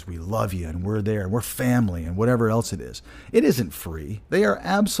free because we love you and we're there and we're family and whatever else it is. It isn't free. They are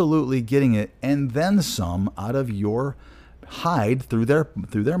absolutely getting it and then some out of your hide through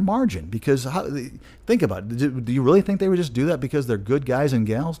their margin. Because think about it. Do you really think they would just do that because they're good guys and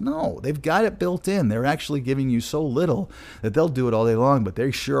gals? No, they've got it built in. They're actually giving you so little that they'll do it all day long, but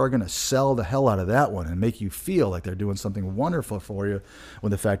they sure are going to sell the hell out of that one and make you feel like they're doing something wonderful for you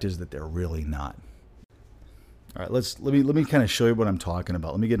when the fact is that they're really not. All right, let me kind of show you what I'm talking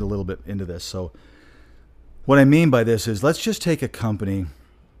about. Let me get a little bit into this. So what I mean by this is, let's just take a company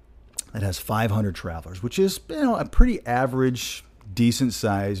that has 500 travelers, which is, a pretty average, decent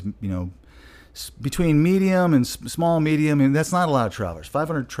size, between medium and small, medium, and that's not a lot of travelers.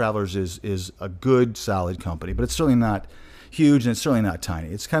 500 travelers is a good, solid company, but it's certainly not huge and it's certainly not tiny.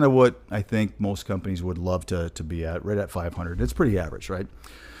 It's kind of what I think most companies would love to be at, right at 500. It's pretty average, right?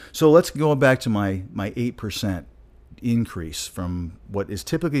 So let's go back to my 8% increase from what is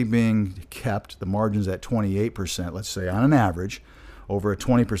typically being kept, the margins at 28%, let's say on an average, over a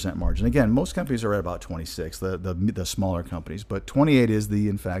 20% margin. Again, most companies are at about 26, the smaller companies, but 28 is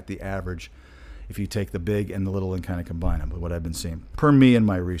in fact the average if you take the big and the little and kind of combine them with what I've been seeing per me in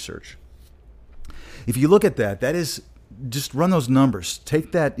my research. If you look at that is, just run those numbers.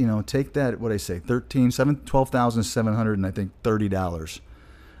 Take that, what I say, $12,700 and I think $30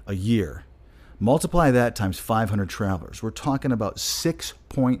 a year. Multiply that times 500 travelers. We're talking about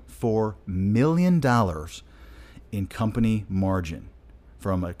 $6.4 million in company margin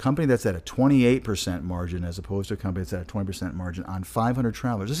from a company that's at a 28% margin as opposed to a company that's at a 20% margin on 500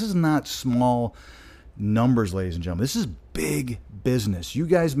 travelers. This is not small numbers, ladies and gentlemen. This is big business. You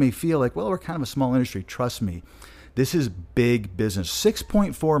guys may feel like, well, we're kind of a small industry. Trust me. This is big business.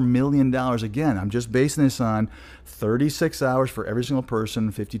 $6.4 million. Again, I'm just basing this on 36 hours for every single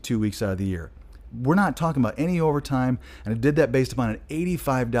person, 52 weeks out of the year. We're not talking about any overtime, and I did that based upon an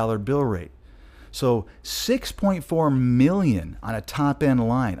 $85 bill rate. So $6.4 million on a top end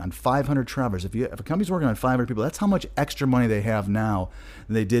line on 500 travelers. If a company's working on 500 people, that's how much extra money they have now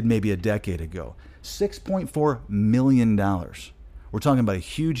than they did maybe a decade ago. $6.4 million. We're talking about a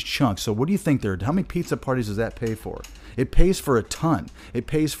huge chunk. So what do you think how many pizza parties does that pay for? It pays for a ton. It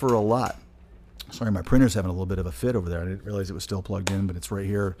pays for a lot. Sorry, my printer's having a little bit of a fit over there. I didn't realize it was still plugged in, but it's right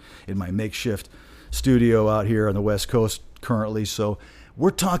here in my makeshift studio out here on the West Coast currently. So we're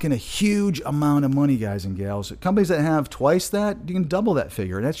talking a huge amount of money, guys and gals. Companies that have twice that, you can double that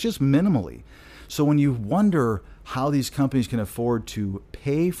figure, and that's just minimally. So when you wonder how these companies can afford to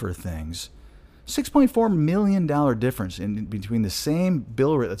pay for things, $6.4 million difference in between the same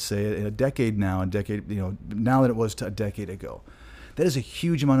bill rate, let's say, in a decade now, now than it was a decade ago. That is a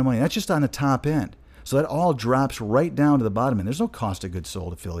huge amount of money. That's just on the top end. So that all drops right down to the bottom end. There's no cost of goods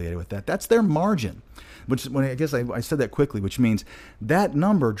sold affiliated with that. That's their margin. Which, I guess I said that quickly, which means that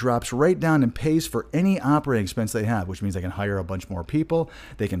number drops right down and pays for any operating expense they have, which means they can hire a bunch more people.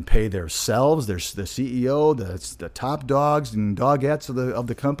 They can pay themselves, the CEO, the top dogs and dogettes of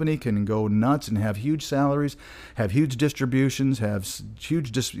the company can go nuts and have huge salaries, have huge distributions, have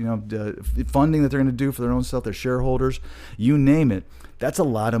huge funding that they're going to do for their own self, their shareholders, you name it. That's a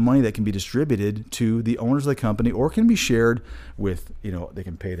lot of money that can be distributed to the owners of the company or can be shared with, they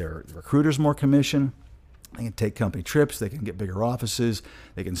can pay their recruiters more commission. They can take company trips. They can get bigger offices.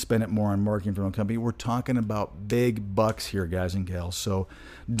 They can spend it more on marketing for their own company. We're talking about big bucks here, guys and gals. So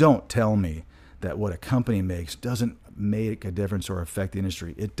don't tell me that what a company makes doesn't make a difference or affect the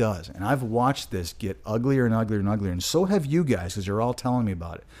industry. It does. And I've watched this get uglier and uglier and uglier. And so have you guys, because you're all telling me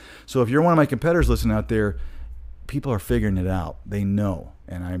about it. So if you're one of my competitors listening out there, people are figuring it out. They know.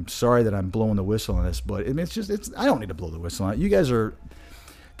 And I'm sorry that I'm blowing the whistle on this, but I don't need to blow the whistle on it. You guys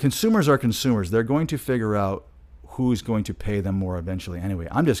consumers are consumers. They're going to figure out who's going to pay them more eventually anyway.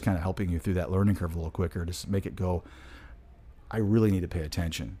 I'm just kind of helping you through that learning curve a little quicker to make it go, I really need to pay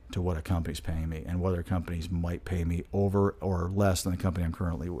attention to what a company's paying me and whether companies might pay me over or less than the company I'm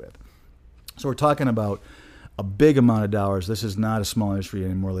currently with. So we're talking about a big amount of dollars. This is not a small industry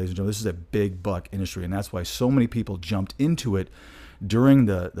anymore, ladies and gentlemen. This is a big buck industry, and that's why so many people jumped into it during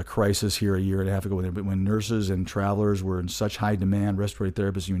the crisis here a year and a half ago when nurses and travelers were in such high demand, respiratory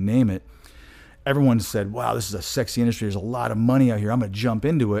therapists, you name it. Everyone said, wow, this is a sexy industry. There's a lot of money out here. I'm going to jump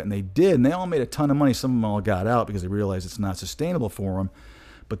into it. And they did. And they all made a ton of money. Some of them all got out because they realized it's not sustainable for them.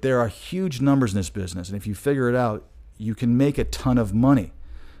 But there are huge numbers in this business. And if you figure it out, you can make a ton of money.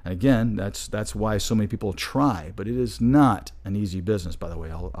 And again, that's why so many people try. But it is not an easy business, by the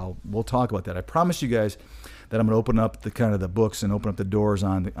way. We'll talk about that. I promise you guys that I'm going to open up the books and open up the doors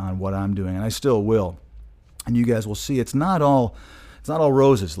on what I'm doing. And I still will. And you guys will see it's not all It's not all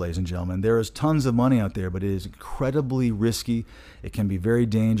roses, ladies and gentlemen. There is tons of money out there, but it is incredibly risky. It can be very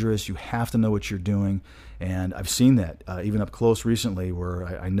dangerous. You have to know what you're doing. And I've seen that even up close recently,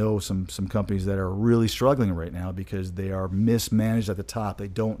 where I know some companies that are really struggling right now because they are mismanaged at the top. They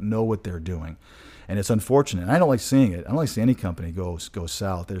don't know what they're doing. And it's unfortunate. And I don't like seeing it. I don't like seeing any company go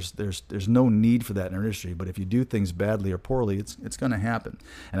south. There's no need for that in our industry. But if you do things badly or poorly, it's going to happen.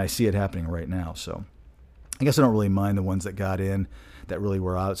 And I see it happening right now. So I guess I don't really mind the ones that got in that really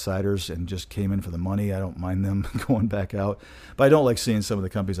were outsiders and just came in for the money. I don't mind them going back out. But I don't like seeing some of the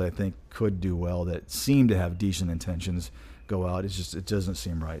companies I think could do well that seem to have decent intentions go out. It doesn't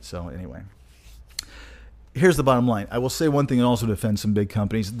seem right. So anyway. Here's the bottom line. I will say one thing and also defend some big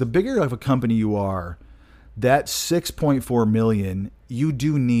companies. The bigger of a company you are, that $6.4 million, you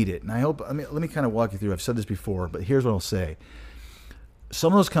do need it. And let me kind of walk you through. I've said this before, but here's what I'll say.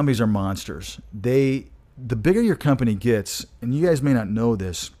 Some of those companies are monsters. The bigger your company gets, and you guys may not know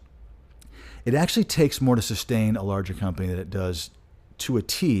this, it actually takes more to sustain a larger company than it does to a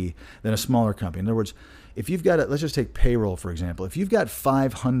T than a smaller company. In other words, if you've got let's just take payroll, for example. If you've got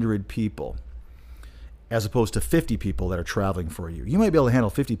 500 people, as opposed to 50 people that are traveling for you, you might be able to handle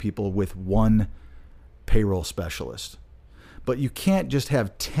 50 people with one payroll specialist. But you can't just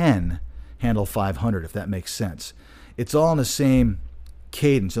have 10 handle 500, if that makes sense. It's all in the same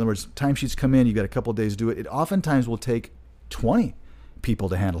cadence. In other words, timesheets come in, you've got a couple of days to do it. It oftentimes will take 20 people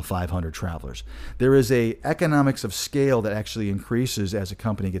to handle 500 travelers. There is a economics of scale that actually increases as a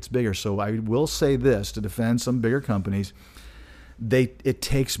company gets bigger. So I will say this to defend some bigger companies. It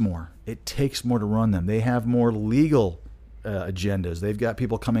takes more. It takes more to run them. They have more legal agendas. They've got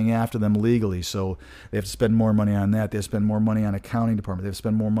people coming after them legally, so they have to spend more money on that. They have to spend more money on accounting department. They have to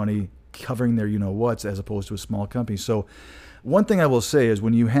spend more money covering their you-know-whats as opposed to a small company. So one thing I will say is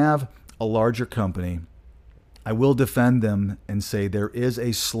when you have a larger company, I will defend them and say there is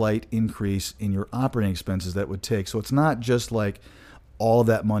a slight increase in your operating expenses that would take. So it's not just like all of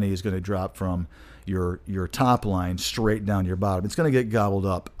that money is going to drop from your top line straight down to your bottom. It's going to get gobbled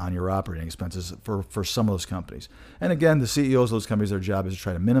up on your operating expenses for some of those companies. And again, the CEOs of those companies, their job is to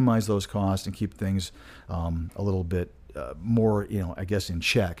try to minimize those costs and keep things a little bit more, I guess, in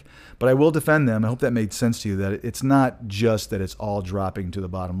check. But I will defend them. I hope that made sense to you, that it's not just that it's all dropping to the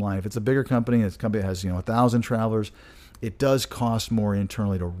bottom line. If it's a bigger company, it's a company that has 1,000 travelers, it does cost more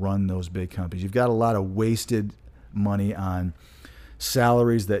internally to run those big companies. You've got a lot of wasted money on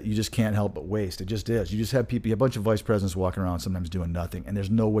salaries that you just can't help but waste. It just is. You just have people, you have a bunch of vice presidents walking around sometimes doing nothing, and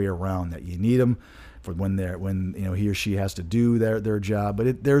there's no way around that. You need them for when he or she has to do their job.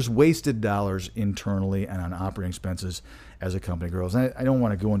 But there's wasted dollars internally and on operating expenses as a company grows. And I don't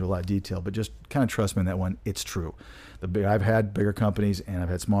want to go into a lot of detail, but just kind of trust me on that one. It's true. I've had bigger companies and I've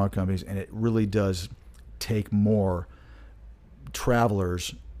had smaller companies, and it really does take more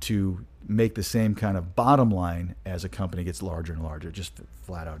travelers to make the same kind of bottom line as a company gets larger and larger. It just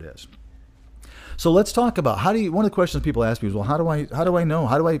flat out is. So let's talk about one of the questions people ask me is, well, how do I know?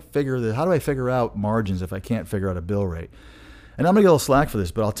 How do I figure out margins if I can't figure out a bill rate? And I'm going to get a little slack for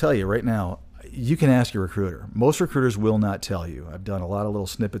this, but I'll tell you right now, you can ask your recruiter. Most recruiters will not tell you. I've done a lot of little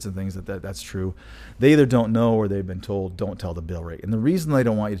snippets and things that's true. They either don't know or they've been told, don't tell the bill rate. And the reason they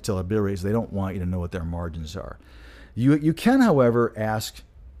don't want you to tell the bill rate is they don't want you to know what their margins are. You can, however, ask.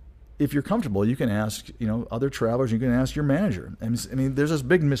 If you're comfortable, you can ask, other travelers. You can ask your manager. I mean, there's this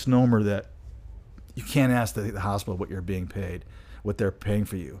big misnomer that you can't ask the hospital what you're being paid, what they're paying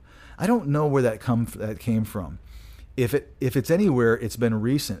for you. I don't know where that came from. If it's anywhere, it's been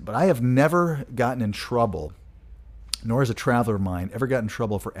recent. But I have never gotten in trouble, nor has a traveler of mine ever gotten in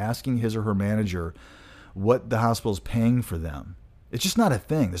trouble for asking his or her manager what the hospital is paying for them. It's just not a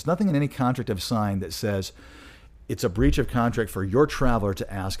thing. There's nothing in any contract I've signed that says it's a breach of contract for your traveler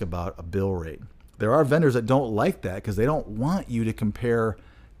to ask about a bill rate. There are vendors that don't like that because they don't want you to compare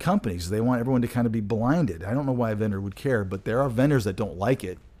companies. They want everyone to kind of be blinded. I don't know why a vendor would care, but there are vendors that don't like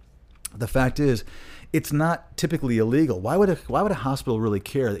it. The fact is, it's not typically illegal. Why would a hospital really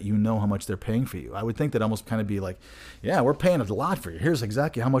care that you know how much they're paying for you? I would think that almost kind of be like, yeah, we're paying a lot for you. Here's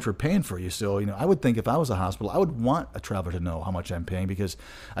exactly how much we're paying for you. So, I would think if I was a hospital, I would want a traveler to know how much I'm paying because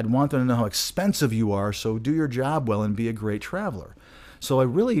I'd want them to know how expensive you are. So do your job well and be a great traveler. So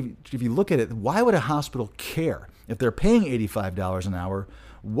if you look at it, why would a hospital care? If they're paying $85 an hour,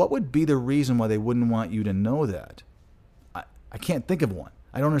 what would be the reason why they wouldn't want you to know that? I can't think of one.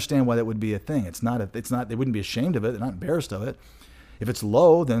 I don't understand why that would be a thing. It's not. They wouldn't be ashamed of it. They're not embarrassed of it. If it's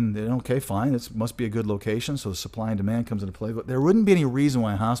low, then okay, fine. It must be a good location, so the supply and demand comes into play. But there wouldn't be any reason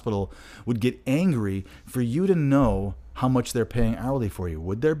why a hospital would get angry for you to know how much they're paying hourly for you.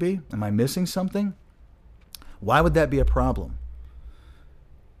 Would there be? Am I missing something? Why would that be a problem?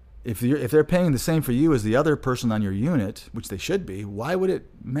 if they're paying the same for you as the other person on your unit, which they should be, why would it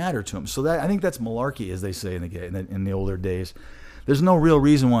matter to them? So I think that's malarkey, as they say in the older days. There's no real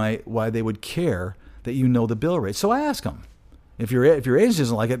reason why they would care that you know the bill rate. So I ask them. If your agency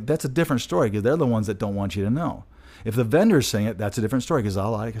doesn't like it, that's a different story, because they're the ones that don't want you to know. If the vendor's saying it, that's a different story, because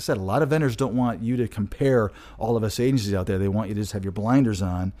like I said, a lot of vendors don't want you to compare all of us agencies out there. They want you to just have your blinders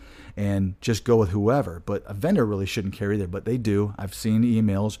on and just go with whoever. But a vendor really shouldn't care either, but they do. I've seen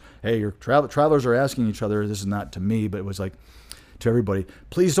emails, hey, your travelers are asking each other, this is not to me, but it was like to everybody,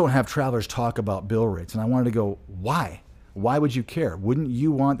 please don't have travelers talk about bill rates. And I wanted to go, why? Why would you care? Wouldn't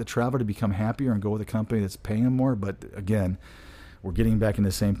you want the traveler to become happier and go with a company that's paying them more? But again, we're getting back into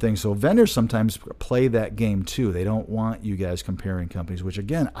the same thing. So vendors sometimes play that game too. They don't want you guys comparing companies, which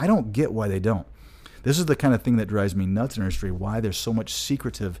again, I don't get why they don't. This is the kind of thing that drives me nuts in our industry, why there's so much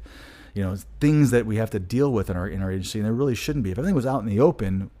secretive, things that we have to deal with in our agency, and there really shouldn't be. If everything was out in the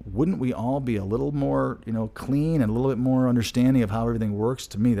open, wouldn't we all be a little more, clean and a little bit more understanding of how everything works?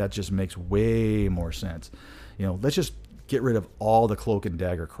 To me, that just makes way more sense. Let's just get rid of all the cloak and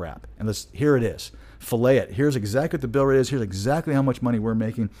dagger crap. And here it is. Fillet it. Here's exactly what the bill rate is. Here's exactly how much money we're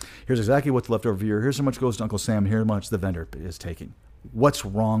making. Here's exactly what's left over here. Here's how much goes to Uncle Sam. Here's how much the vendor is taking. What's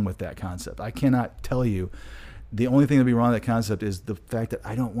wrong with that concept? I cannot tell you. The only thing that would be wrong with that concept is the fact that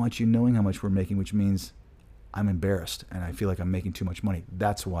I don't want you knowing how much we're making, which means I'm embarrassed and I feel like I'm making too much money.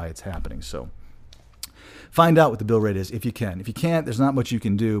 That's why it's happening. So find out what the bill rate is if you can. If you can't, there's not much you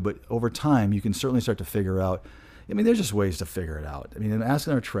can do, but over time you can certainly start to figure out. There's just ways to figure it out. Ask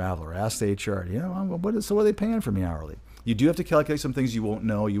our traveler, ask the HR, what are they paying for me hourly? You do have to calculate some things you won't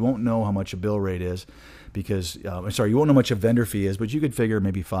know. You won't know how much a bill rate is because, you won't know how much a vendor fee is, but you could figure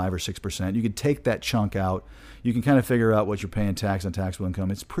maybe 5 or 6%. You could take that chunk out. You can kind of figure out what you're paying tax on taxable income.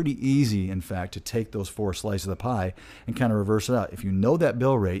 It's pretty easy, in fact, to take those 4 slices of the pie and kind of reverse it out. If you know that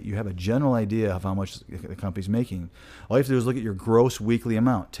bill rate, you have a general idea of how much the company's making. All you have to do is look at your gross weekly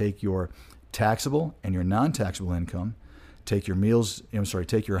amount. Take your taxable and your non-taxable income, take your meals,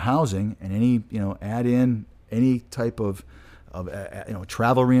 take your housing and any, add in any type of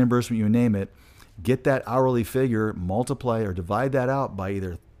travel reimbursement, you name it, get that hourly figure, multiply or divide that out by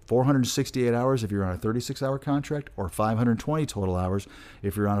either 468 hours if you're on a 36-hour contract or 520 total hours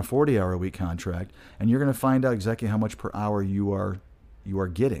if you're on a 40-hour a week contract, and you're going to find out exactly how much per hour you are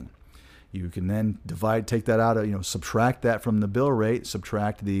getting. You can then take that out, subtract that from the bill rate,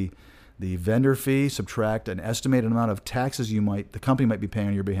 subtract the vendor fee, subtract an estimated amount of taxes the company might be paying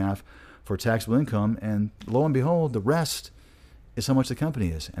on your behalf for taxable income, and lo and behold, the rest is how much the company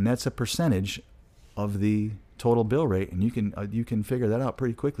is, and that's a percentage of the total bill rate, and you can figure that out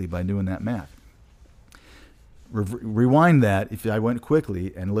pretty quickly by doing that math. Rewind that if I went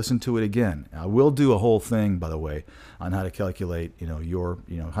quickly and listen to it again. I will do a whole thing, by the way, on how to calculate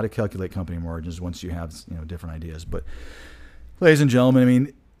how to calculate company margins once you have different ideas. But ladies and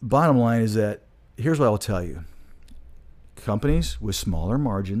gentlemen, bottom line is that here's what I'll tell you. Companies with smaller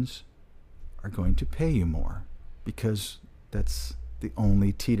margins are going to pay you more because that's the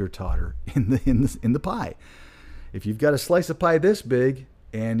only teeter-totter in the pie. If you've got a slice of pie this big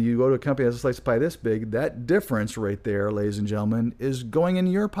and you go to a company that has a slice of pie this big, that difference right there, ladies and gentlemen, is going in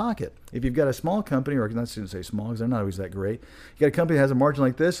your pocket. If you've got a small company, or not to say small because they're not always that great, you got a company that has a margin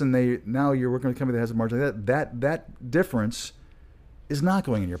like this and now you're working with a company that has a margin like that difference is not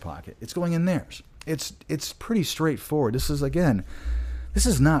going in your pocket. It's going in theirs. It's pretty straightforward. This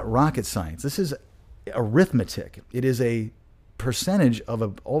is not rocket science. This is arithmetic. It is a percentage of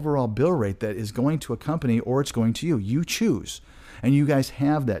an overall bill rate that is going to a company or it's going to you. You choose. And you guys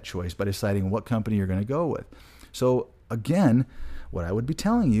have that choice by deciding what company you're going to go with. So again, what I would be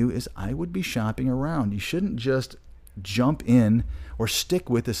telling you is I would be shopping around. You shouldn't just jump in or stick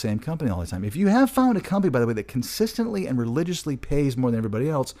with the same company all the time. If you have found a company, by the way, that consistently and religiously pays more than everybody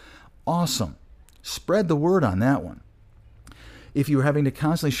else, awesome. Spread the word on that one. If you're having to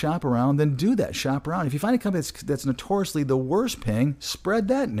constantly shop around, then do that. Shop around. If you find a company that's notoriously the worst paying, spread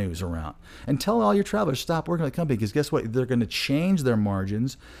that news around. And tell all your travelers, stop working with the company, because guess what? They're going to change their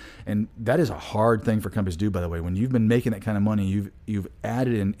margins. And that is a hard thing for companies to do, by the way. When you've been making that kind of money, you've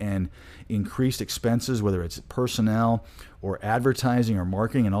added in and increased expenses, whether it's personnel or advertising or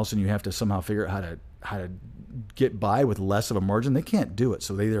marketing, and all of a sudden you have to somehow figure out how to get by with less of a margin. They can't do it.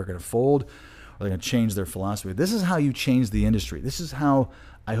 So they either are going to fold, they're going to change their philosophy. This is how you change the industry. This is how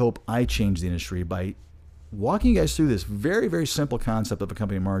I hope I change the industry, by walking you guys through this very, very simple concept of a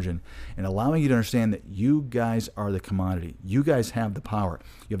company margin and allowing you to understand that you guys are the commodity. You guys have the power.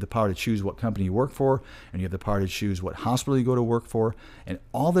 You have the power to choose what company you work for, and you have the power to choose what hospital you go to work for, and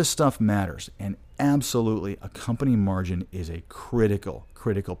all this stuff matters. And absolutely, a company margin is a critical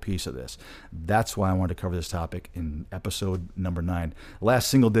piece of this. That's why I wanted to cover this topic in episode number 9. Last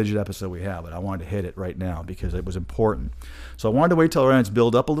single-digit episode we have, but I wanted to hit it right now because it was important. So I wanted to wait till our earnings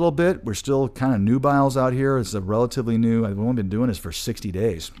build up a little bit. We're still kind of nubiles out here. It's a relatively new. I've only been doing this for 60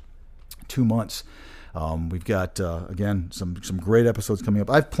 days, 2 months. We've got, again, some great episodes coming up.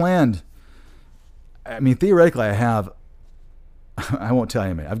 I've planned, theoretically I have, I won't tell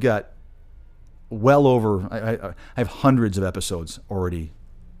you, man. I've got well over, I have hundreds of episodes already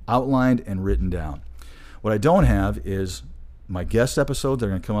outlined and written down. What I don't have is my guest episodes. They're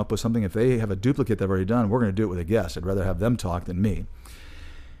going to come up with something. If they have a duplicate they've already done, we're going to do it with a guest. I'd rather have them talk than me.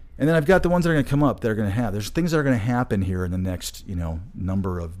 And then I've got the ones that are going to come up that are going to have. There's things that are going to happen here in the next,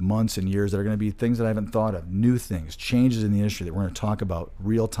 number of months and years that are going to be things that I haven't thought of, new things, changes in the industry that we're going to talk about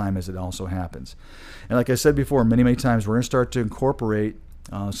real time as it also happens. And like I said before, many, many times, we're going to start to incorporate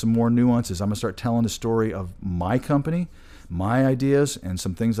some more nuances. I'm going to start telling the story of my company, my ideas, and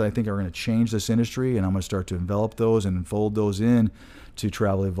some things that I think are going to change this industry, and I'm going to start to envelop those and fold those in to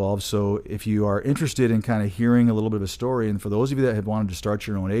Travel Evolve. So if you are interested in kind of hearing a little bit of a story, and for those of you that have wanted to start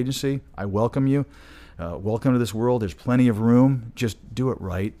your own agency, I welcome you. Welcome to this world. There's plenty of room. Just do it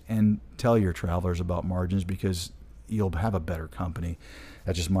right and tell your travelers about margins, because you'll have a better company.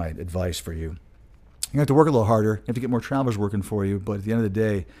 That's just my advice for you. You have to work a little harder. You have to get more travelers working for you. But at the end of the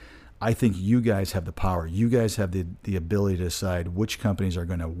day, I think you guys have the power. You guys have the ability to decide which companies are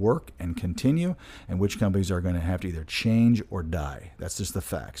going to work and continue and which companies are going to have to either change or die. That's just the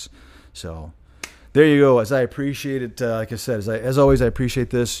facts. So there you go. As I appreciate it, like I said, as always, I appreciate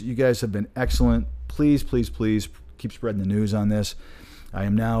this. You guys have been excellent. Please, please, please keep spreading the news on this. I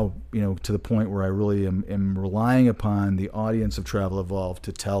am now, to the point where I really am relying upon the audience of Travel Evolve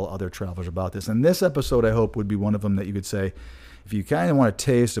to tell other travelers about this. And this episode, I hope, would be one of them that you could say, if you kind of want a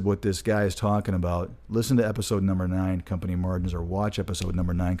taste of what this guy is talking about, listen to episode number 9, Company Margins, or watch episode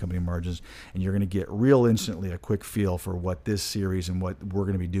number 9, Company Margins, and you're going to get real instantly a quick feel for what this series and what we're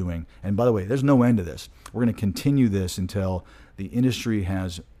going to be doing. And by the way, there's no end to this. We're going to continue this until the industry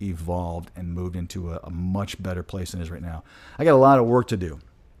has evolved and moved into a much better place than it is right now. I got a lot of work to do.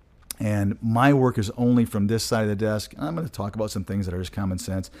 And my work is only from this side of the desk. I'm going to talk about some things that are just common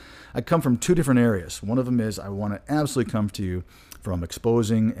sense. I come from 2 different areas. One of them is I want to absolutely come to you from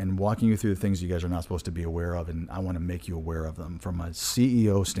exposing and walking you through the things you guys are not supposed to be aware of, and I want to make you aware of them from a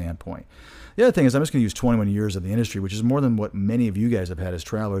CEO standpoint. The other thing is I'm just going to use 21 years of the industry, which is more than what many of you guys have had as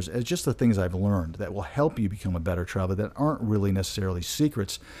travelers, as just the things I've learned that will help you become a better traveler, that aren't really necessarily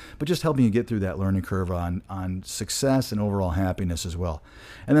secrets, but just helping you get through that learning curve on success and overall happiness as well.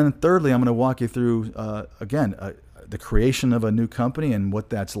 And then thirdly, I'm going to walk you through, the creation of a new company and what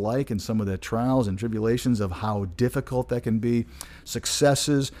that's like, and some of the trials and tribulations of how difficult that can be,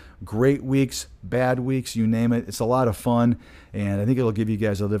 successes, great weeks, bad weeks, you name it. It's a lot of fun, and I think it'll give you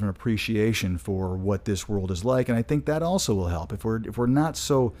guys a different appreciation for what this world is like. And I think that also will help if we're not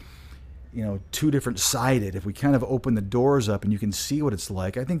so, too different sided. If we kind of open the doors up and you can see what it's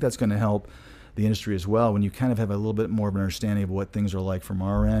like, I think that's going to help the industry as well, when you kind of have a little bit more of an understanding of what things are like from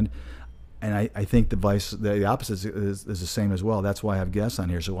our end. And I think the opposite is the same as well. That's why I have guests on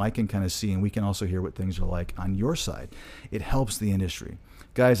here, so I can kind of see, and we can also hear what things are like on your side. It helps the industry.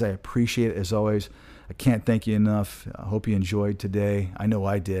 Guys, I appreciate it as always. I can't thank you enough. I hope you enjoyed today. I know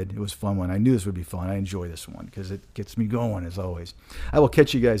I did. It was a fun one. I knew this would be fun. I enjoy this one because it gets me going as always. I will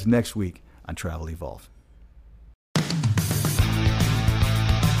catch you guys next week on Travel Evolve.